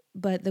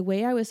 But the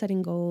way I was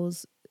setting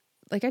goals,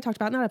 like I talked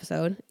about in that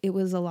episode, it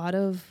was a lot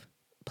of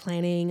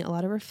planning, a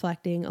lot of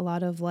reflecting, a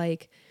lot of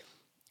like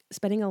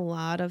spending a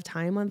lot of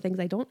time on things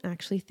I don't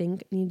actually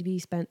think need to be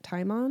spent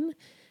time on.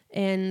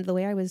 And the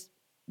way I was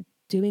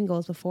doing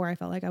goals before, I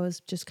felt like I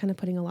was just kind of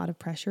putting a lot of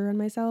pressure on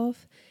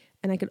myself.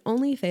 And I could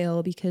only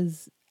fail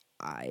because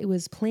I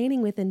was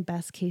planning within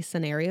best case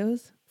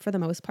scenarios for the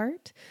most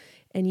part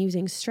and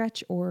using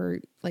stretch or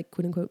like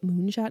quote unquote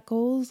moonshot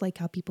goals, like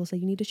how people say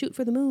you need to shoot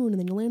for the moon and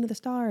then you'll land to the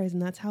stars.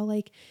 And that's how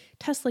like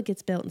Tesla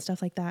gets built and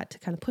stuff like that to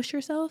kind of push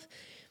yourself.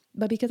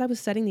 But because I was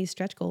setting these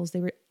stretch goals,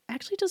 they were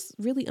actually just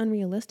really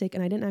unrealistic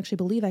and I didn't actually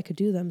believe I could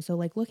do them. So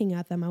like looking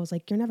at them, I was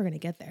like, you're never going to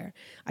get there.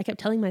 I kept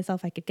telling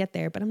myself I could get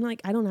there, but I'm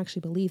like, I don't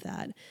actually believe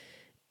that.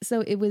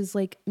 So it was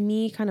like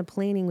me kind of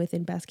planning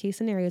within best case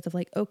scenarios of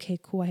like, okay,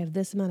 cool, I have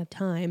this amount of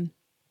time.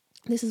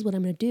 This is what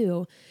I'm going to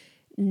do,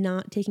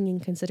 not taking in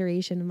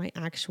consideration my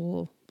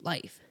actual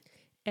life.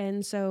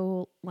 And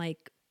so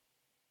like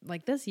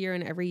this year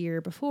and every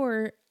year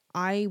before,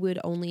 I would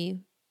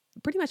only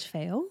pretty much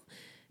fail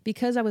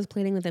because I was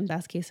planning within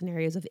best case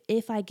scenarios of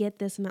if I get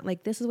this amount,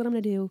 like this is what I'm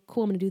going to do.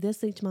 Cool. I'm going to do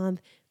this each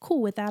month.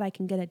 Cool. With that, I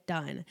can get it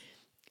done.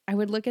 I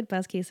would look at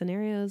best case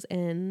scenarios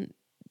and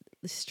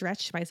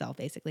stretch myself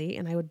basically.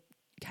 And I would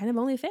kind of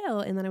only fail.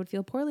 And then I would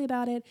feel poorly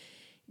about it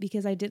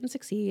because I didn't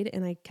succeed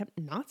and I kept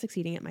not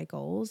succeeding at my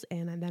goals.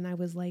 And then I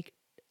was like,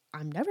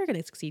 I'm never going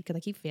to succeed because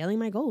I keep failing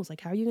my goals. Like,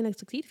 how are you going to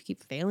succeed if you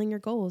keep failing your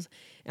goals?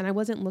 And I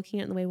wasn't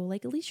looking at it in the way, well,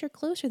 like, at least you're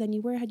closer than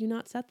you were had you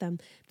not set them.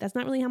 That's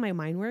not really how my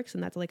mind works.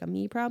 And that's like a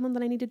me problem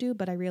that I need to do.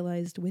 But I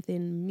realized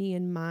within me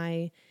and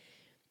my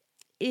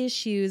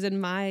issues and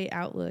my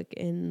outlook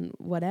and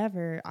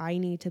whatever, I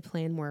need to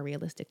plan more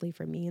realistically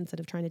for me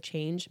instead of trying to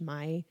change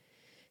my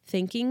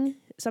thinking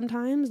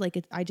sometimes.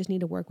 Like I just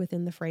need to work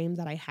within the frames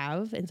that I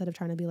have instead of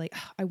trying to be like,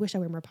 oh, I wish I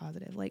were more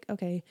positive. Like,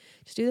 okay,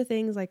 just do the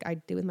things like I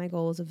do with my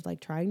goals of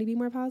like trying to be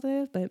more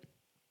positive, but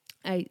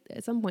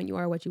at some point you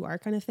are what you are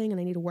kind of thing.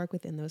 And I need to work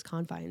within those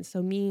confines.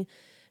 So me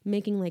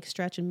making like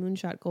stretch and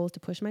moonshot goals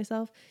to push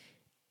myself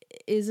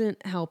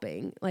isn't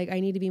helping. Like I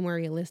need to be more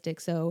realistic.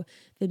 So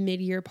the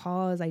mid-year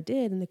pause I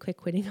did and the quick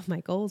quitting of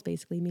my goals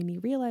basically made me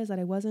realize that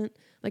I wasn't,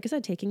 like I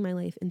said, taking my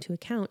life into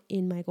account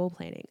in my goal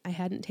planning. I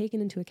hadn't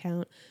taken into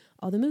account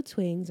all the mood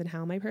swings and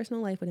how my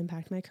personal life would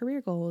impact my career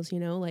goals.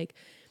 Like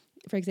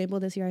for example,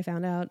 this year I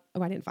found out,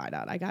 I didn't find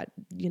out, I got,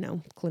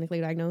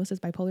 clinically diagnosed as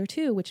bipolar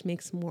 2, which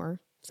makes more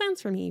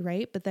sense for me.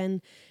 Right. But then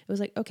it was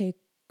like, okay,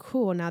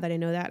 cool. Now that I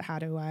know that, how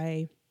do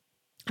I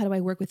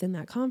work within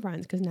that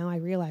confines? Because now I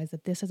realize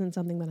that this isn't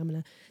something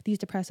that these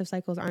depressive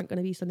cycles aren't going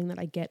to be something that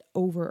I get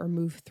over or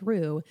move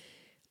through.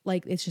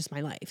 Like it's just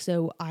my life.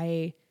 So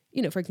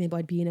for example,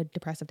 I'd be in a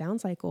depressive down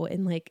cycle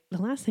and like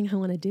the last thing I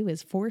want to do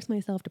is force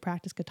myself to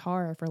practice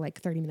guitar for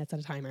like 30 minutes at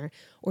a timer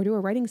or do a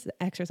writing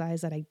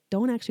exercise that I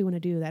don't actually want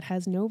to do that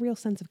has no real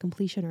sense of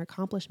completion or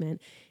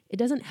accomplishment. It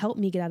doesn't help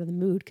me get out of the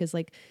mood because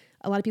like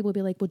a lot of people will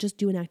be like, well, just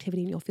do an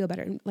activity and you'll feel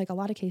better. And like a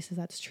lot of cases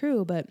that's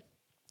true, but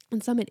in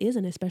some it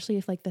isn't, especially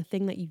if like the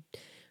thing that you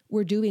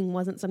were doing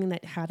wasn't something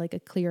that had like a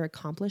clear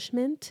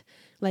accomplishment.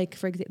 Like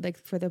for example, like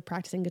for the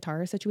practicing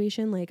guitar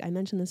situation, like I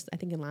mentioned this, I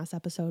think in last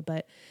episode,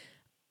 but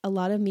a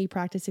lot of me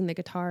practicing the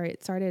guitar,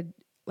 it started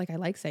like I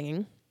like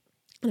singing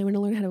and I want to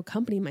learn how to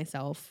accompany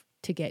myself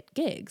to get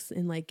gigs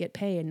and like get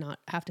pay and not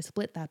have to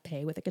split that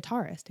pay with a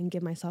guitarist and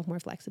give myself more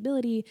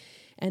flexibility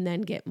and then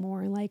get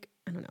more like,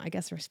 I don't know, I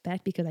guess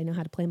respect because I know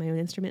how to play my own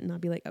instrument and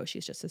not be like, oh,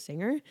 she's just a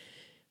singer.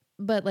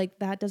 But like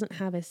that doesn't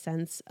have a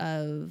sense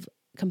of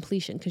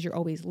completion because you're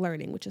always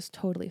learning, which is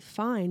totally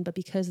fine. But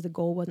because the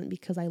goal wasn't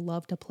because I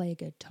love to play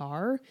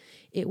guitar,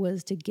 it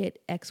was to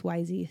get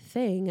XYZ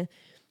thing,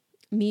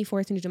 me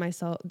forcing to do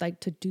myself, like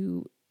to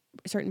do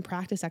certain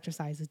practice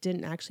exercises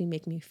didn't actually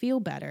make me feel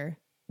better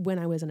when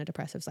I was in a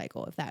depressive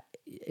cycle,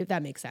 if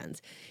that makes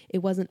sense. It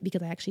wasn't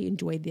because I actually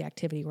enjoyed the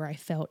activity where I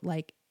felt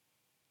like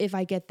if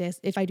I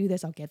do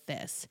this, I'll get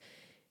this.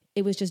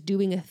 It was just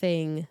doing a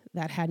thing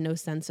that had no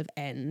sense of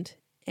end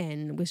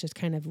and was just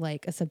kind of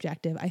like a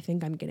subjective, I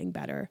think I'm getting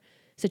better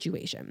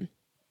situation.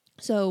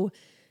 So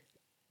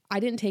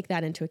I didn't take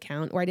that into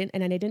account, I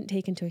didn't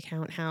take into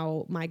account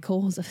how my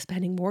goals of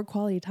spending more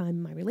quality time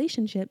in my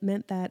relationship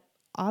meant that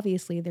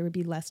obviously there would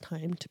be less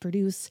time to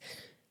produce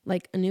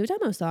like a new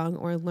demo song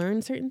or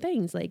learn certain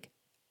things. Like,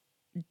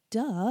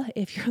 duh,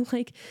 if you're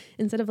like,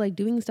 instead of like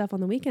doing stuff on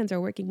the weekends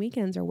or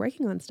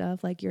working on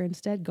stuff, like you're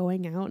instead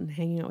going out and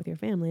hanging out with your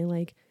family,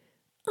 like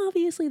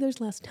obviously there's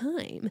less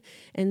time.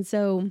 And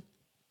so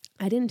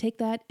I didn't take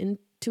that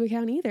into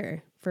account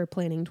either for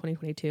planning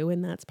 2022.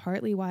 And that's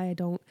partly why I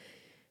don't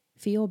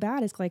feel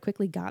bad, is because I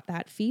quickly got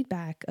that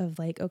feedback of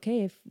like,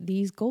 okay, if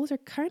these goals are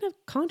kind of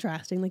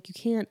contrasting, like you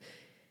can't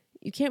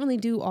really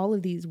do all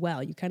of these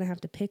well. You kind of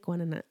have to pick one,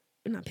 and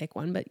not pick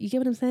one, but you get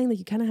what I'm saying? Like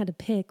you kind of had to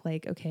pick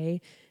like,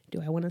 okay,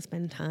 do I want to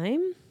spend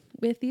time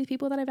with these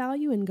people that I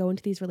value and go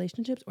into these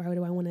relationships, or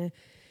do I want to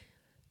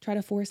try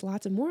to force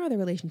lots of more other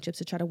relationships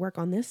to try to work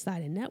on this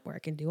side and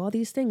network and do all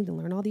these things and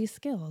learn all these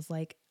skills?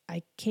 Like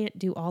I can't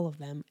do all of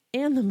them,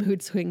 and the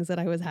mood swings that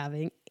I was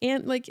having,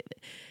 and like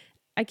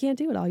I can't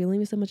do it all. You only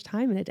have so much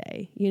time in a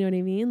day. You know what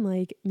I mean?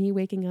 Like me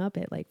waking up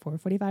at like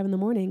 4:45 in the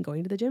morning,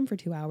 going to the gym for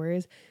 2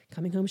 hours,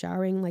 coming home,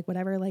 showering, like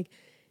whatever, like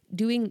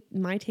doing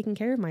my taking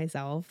care of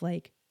myself,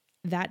 like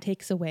that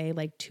takes away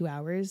like 2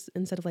 hours.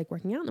 Instead of like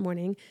working out in the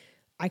morning,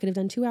 I could have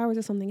done 2 hours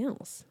of something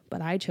else,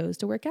 but I chose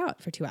to work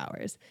out for 2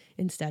 hours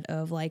instead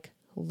of like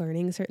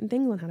learning certain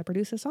things on how to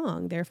produce a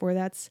song. Therefore,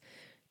 that's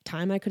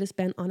time I could have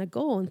spent on a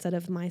goal instead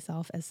of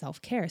myself as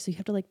self-care. So you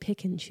have to like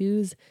pick and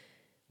choose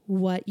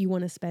what you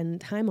want to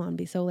spend time on.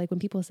 So like when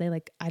people say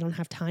like, I don't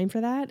have time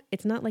for that,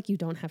 it's not like you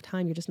don't have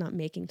time. You're just not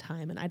making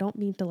time. And I don't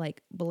mean to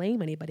like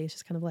blame anybody. It's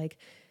just kind of like,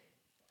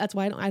 that's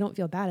why I don't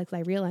feel bad, because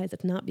I realize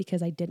it's not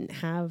because I didn't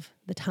have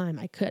the time.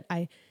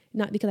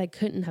 Not because I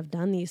couldn't have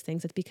done these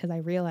things. It's because I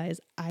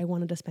realized I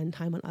wanted to spend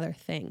time on other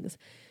things.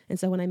 And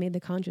so when I made the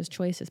conscious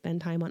choice to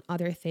spend time on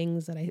other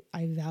things that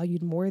I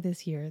valued more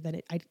this year,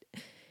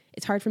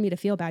 it's hard for me to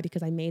feel bad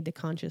because I made the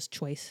conscious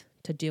choice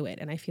to do it.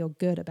 And I feel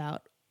good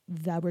about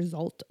the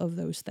result of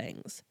those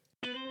things.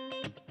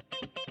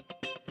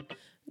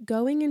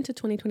 Going into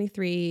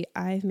 2023,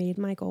 I've made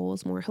my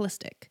goals more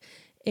holistic.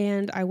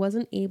 And I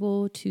wasn't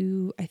able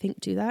to, I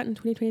think, do that in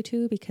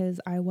 2022 because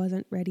I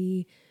wasn't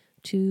ready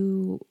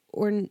to,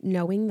 or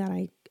knowing that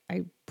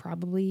I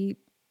probably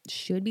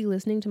should be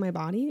listening to my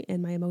body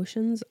and my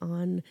emotions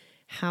on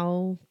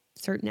how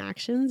certain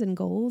actions and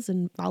goals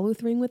and follow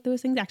through with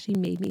those things actually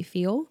made me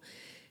feel.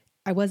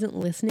 I wasn't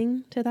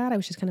listening to that. I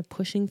was just kind of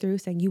pushing through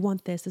saying, you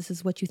want this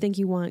is what you think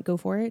you want, go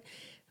for it.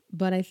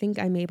 But I think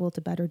I'm able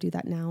to better do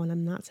that now. And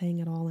I'm not saying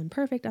at all I'm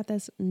perfect at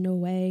this. No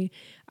way.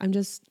 I'm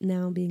just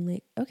now being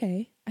like,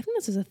 okay, I think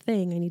this is a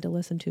thing I need to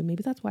listen to.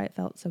 Maybe that's why it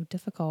felt so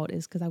difficult,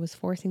 is because I was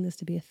forcing this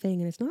to be a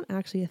thing. And it's not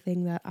actually a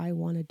thing that I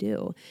want to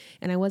do.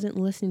 And I wasn't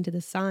listening to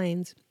the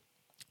signs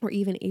or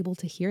even able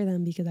to hear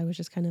them because I was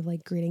just kind of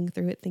like gritting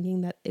through it,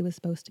 thinking that it was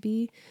supposed to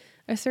be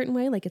a certain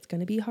way, like it's going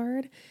to be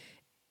hard.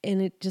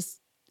 And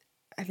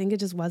I think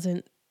it just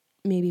wasn't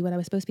maybe what I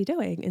was supposed to be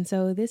doing. And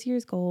so this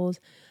year's goals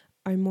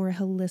are more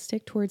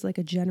holistic towards like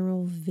a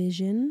general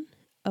vision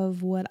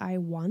of what I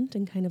want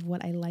and kind of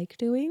what I like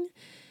doing.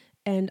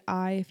 And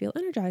I feel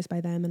energized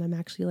by them. And I'm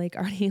actually like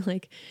already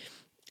like,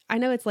 I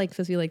know it's like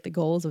supposed to be like the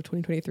goals of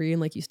 2023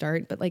 and like you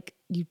start, but like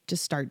you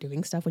just start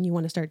doing stuff when you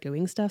want to start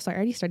doing stuff. So I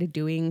already started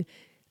doing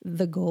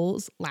the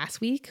goals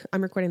last week.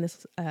 I'm recording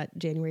this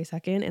January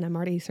 2nd, and I'm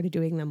already started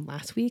doing them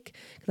last week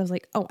because I was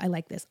like, oh, I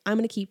like this. I'm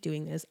going to keep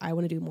doing this. I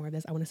want to do more of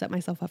this. I want to set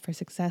myself up for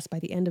success by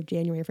the end of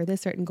January for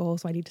this certain goal.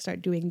 So I need to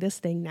start doing this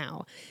thing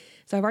now.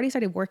 So I've already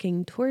started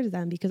working towards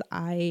them because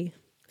I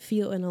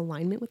feel in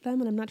alignment with them.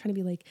 And I'm not trying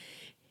to be like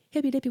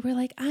hippy dippy. We're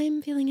like,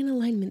 I'm feeling in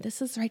alignment.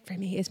 This is right for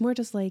me. It's more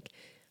just like,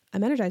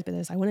 I'm energized by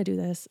this. I want to do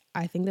this.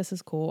 I think this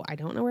is cool. I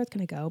don't know where it's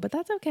going to go, but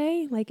that's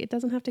okay. Like it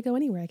doesn't have to go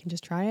anywhere. I can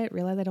just try it,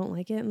 realize I don't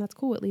like it, and that's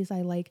cool. At least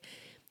I like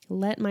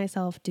let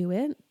myself do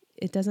it.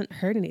 It doesn't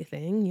hurt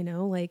anything,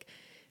 like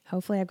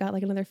hopefully I've got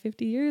like another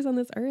 50 years on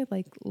this earth.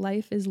 Like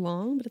life is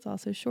long, but it's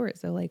also short.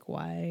 So like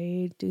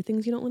why do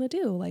things you don't want to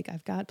do? Like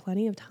I've got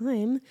plenty of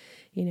time,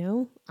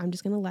 I'm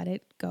just going to let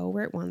it go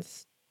where it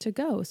wants to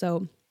go.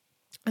 So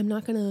I'm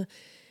not going to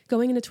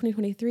going into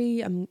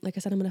 2023, like I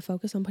said, I'm going to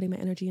focus on putting my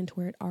energy into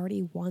where it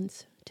already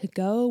wants to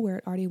go, where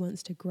it already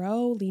wants to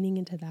grow, leaning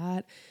into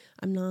that.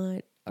 I'm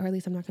going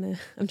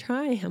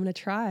to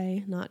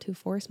try not to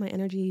force my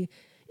energy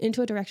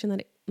into a direction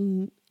that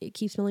it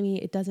keeps telling me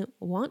it doesn't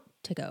want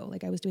to go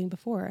like I was doing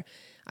before.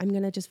 I'm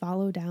going to just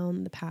follow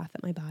down the path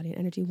that my body and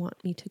energy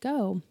want me to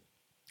go.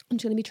 I'm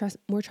just going to be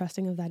more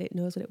trusting of that it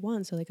knows what it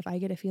wants. So like if I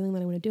get a feeling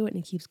that I want to do it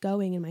and it keeps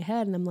going in my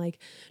head and I'm like,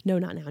 no,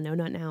 not now, no,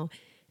 not now.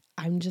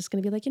 I'm just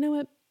going to be like, you know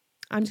what?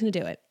 I'm just going to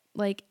do it.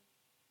 Like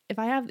if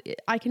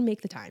I can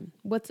make the time.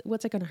 What's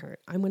it going to hurt?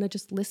 I'm going to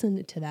just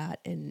listen to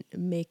that and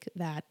make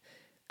that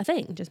a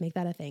thing. Just make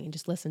that a thing and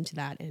just listen to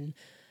that and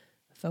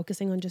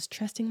focusing on just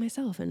trusting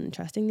myself and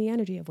trusting the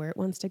energy of where it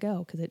wants to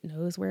go because it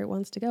knows where it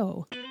wants to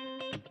go.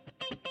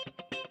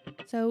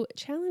 So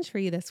challenge for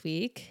you this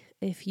week,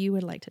 if you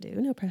would like to do,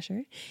 no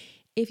pressure.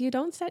 If you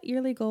don't set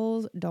yearly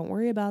goals, don't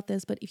worry about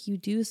this. But if you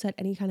do set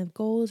any kind of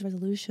goals,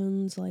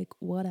 resolutions, like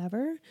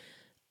whatever,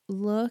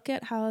 look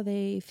at how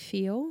they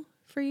feel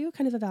for you,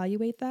 kind of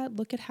evaluate that.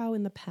 Look at how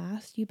in the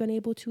past you've been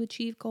able to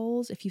achieve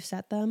goals, if you've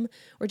set them,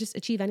 or just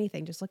achieve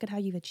anything. Just look at how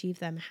you've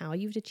achieved them, how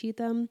you've achieved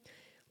them,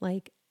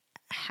 like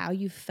how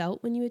you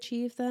felt when you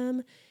achieved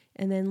them.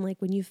 And then like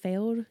when you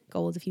failed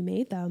goals, if you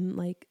made them,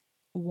 like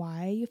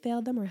why you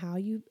failed them or how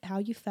you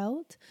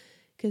felt.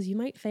 because you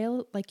might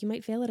fail, like you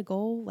might fail at a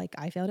goal, like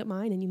I failed at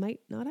mine, and you might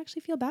not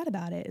actually feel bad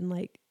about it. And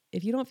like,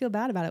 if you don't feel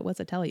bad about it,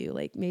 what's it tell you?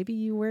 Like maybe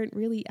you weren't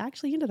really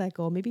actually into that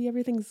goal. Maybe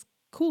everything's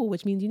cool,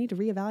 which means you need to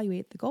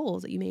reevaluate the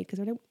goals that you made because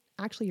they're not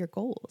actually your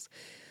goals.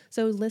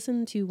 So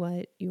listen to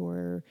what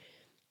your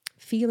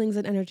feelings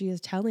and energy is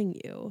telling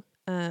you.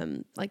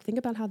 Like think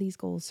about how these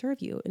goals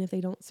serve you. And if they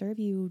don't serve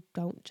you,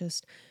 don't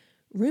just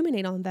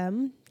ruminate on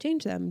them,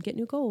 change them, get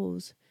new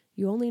goals.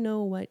 You only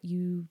know what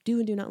you do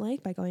and do not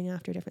like by going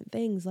after different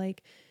things.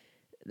 Like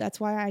that's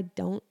why I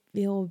don't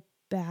feel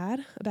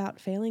bad about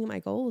failing at my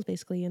goals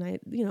basically. And I,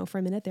 for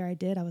a minute there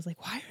I was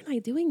like, why aren't I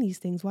doing these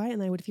things? Why?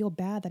 And I would feel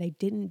bad that I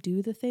didn't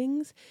do the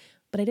things,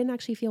 but I didn't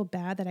actually feel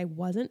bad that I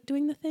wasn't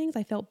doing the things.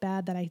 I felt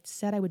bad that I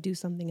said I would do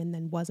something and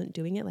then wasn't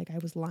doing it. Like I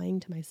was lying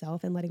to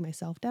myself and letting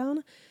myself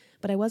down,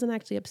 but I wasn't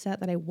actually upset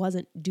that I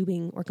wasn't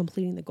doing or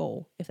completing the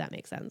goal, if that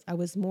makes sense. I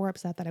was more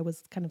upset that I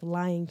was kind of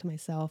lying to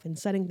myself and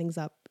setting things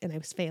up and I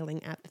was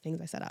failing at the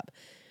things I set up.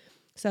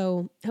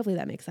 So hopefully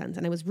that makes sense.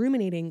 And I was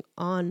ruminating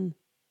on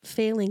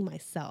failing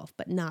myself,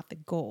 but not the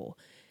goal.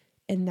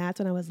 And that's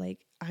when I was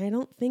like, I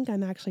don't think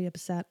I'm actually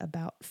upset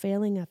about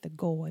failing at the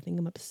goal. I think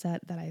I'm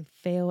upset that I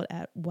failed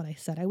at what I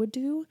said I would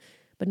do,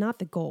 but not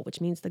the goal,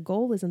 which means the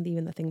goal isn't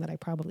even the thing that I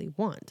probably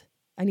want.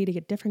 I need to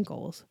get different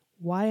goals.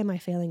 Why am I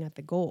failing at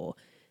the goal?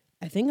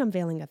 I think I'm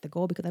failing at the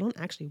goal because I don't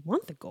actually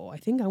want the goal. I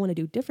think I want to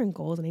do different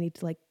goals and I need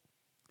to like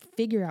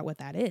figure out what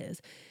that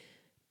is.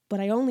 But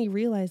I only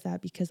realized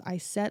that because I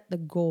set the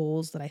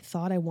goals that I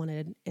thought I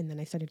wanted and then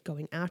I started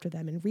going after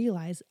them and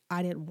realized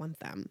I didn't want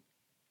them.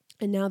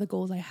 And now the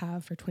goals I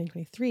have for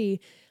 2023,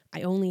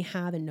 I only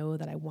have and know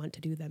that I want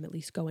to do them, at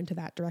least go into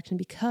that direction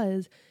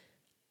because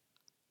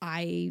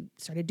I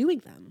started doing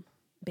them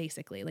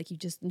basically. Like you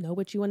just know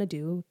what you want to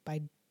do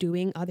by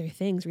doing other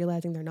things,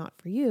 realizing they're not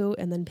for you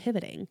and then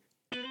pivoting.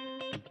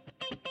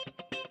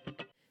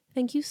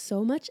 Thank you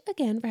so much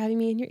again for having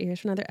me in your ears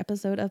for another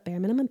episode of Bare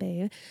Minimum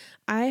Babe.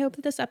 I hope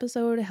that this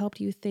episode helped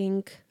you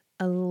think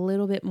a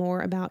little bit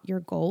more about your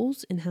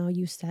goals and how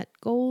you set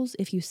goals,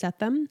 if you set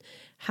them,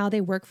 how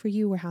they work for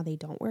you or how they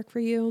don't work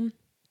for you.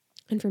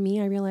 And for me,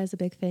 I realized a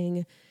big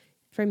thing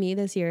for me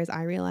this year is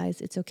I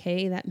realized it's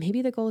okay that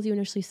maybe the goals you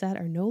initially set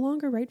are no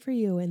longer right for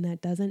you, and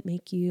that doesn't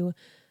make you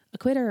a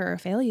quitter or a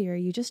failure.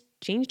 You just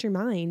changed your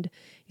mind.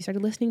 You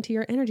started listening to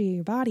your energy,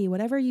 your body,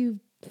 whatever you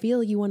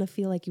feel you want to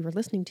feel like you were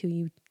listening to,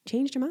 you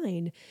changed your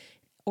mind.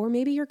 Or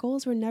maybe your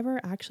goals were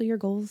never actually your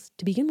goals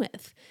to begin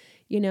with,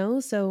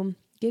 So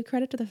give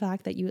credit to the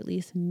fact that you at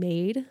least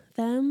made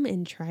them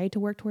and tried to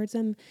work towards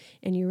them,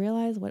 and you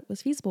realize what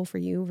was feasible for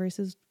you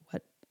versus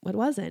what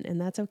wasn't. And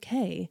that's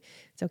okay.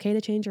 It's okay to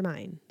change your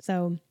mind.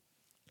 So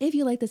if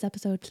you like this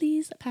episode,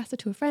 please pass it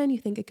to a friend you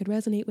think it could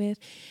resonate with.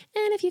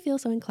 And if you feel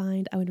so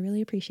inclined, I would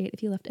really appreciate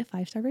if you left a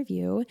 5-star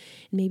review and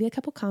maybe a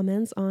couple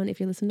comments on, if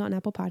you're listening on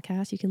Apple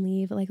Podcasts, you can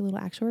leave like a little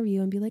actual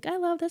review and be like, I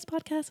love this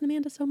podcast and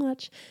Amanda so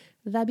much.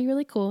 That'd be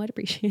really cool. I'd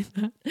appreciate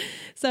that.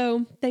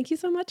 So thank you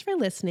so much for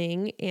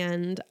listening.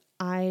 And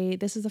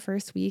this is the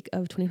first week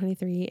of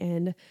 2023,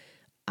 and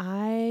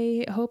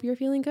I hope you're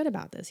feeling good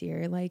about this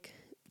year. Like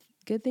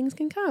good things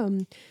can come.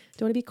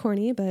 Don't want to be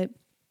corny, but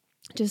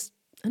just,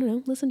 I don't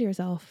know, listen to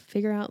yourself,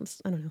 figure out,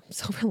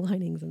 silver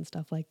linings and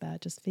stuff like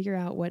that. Just figure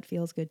out what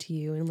feels good to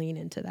you and lean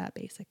into that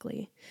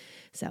basically.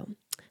 So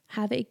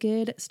have a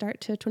good start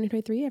to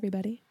 2023,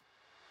 everybody.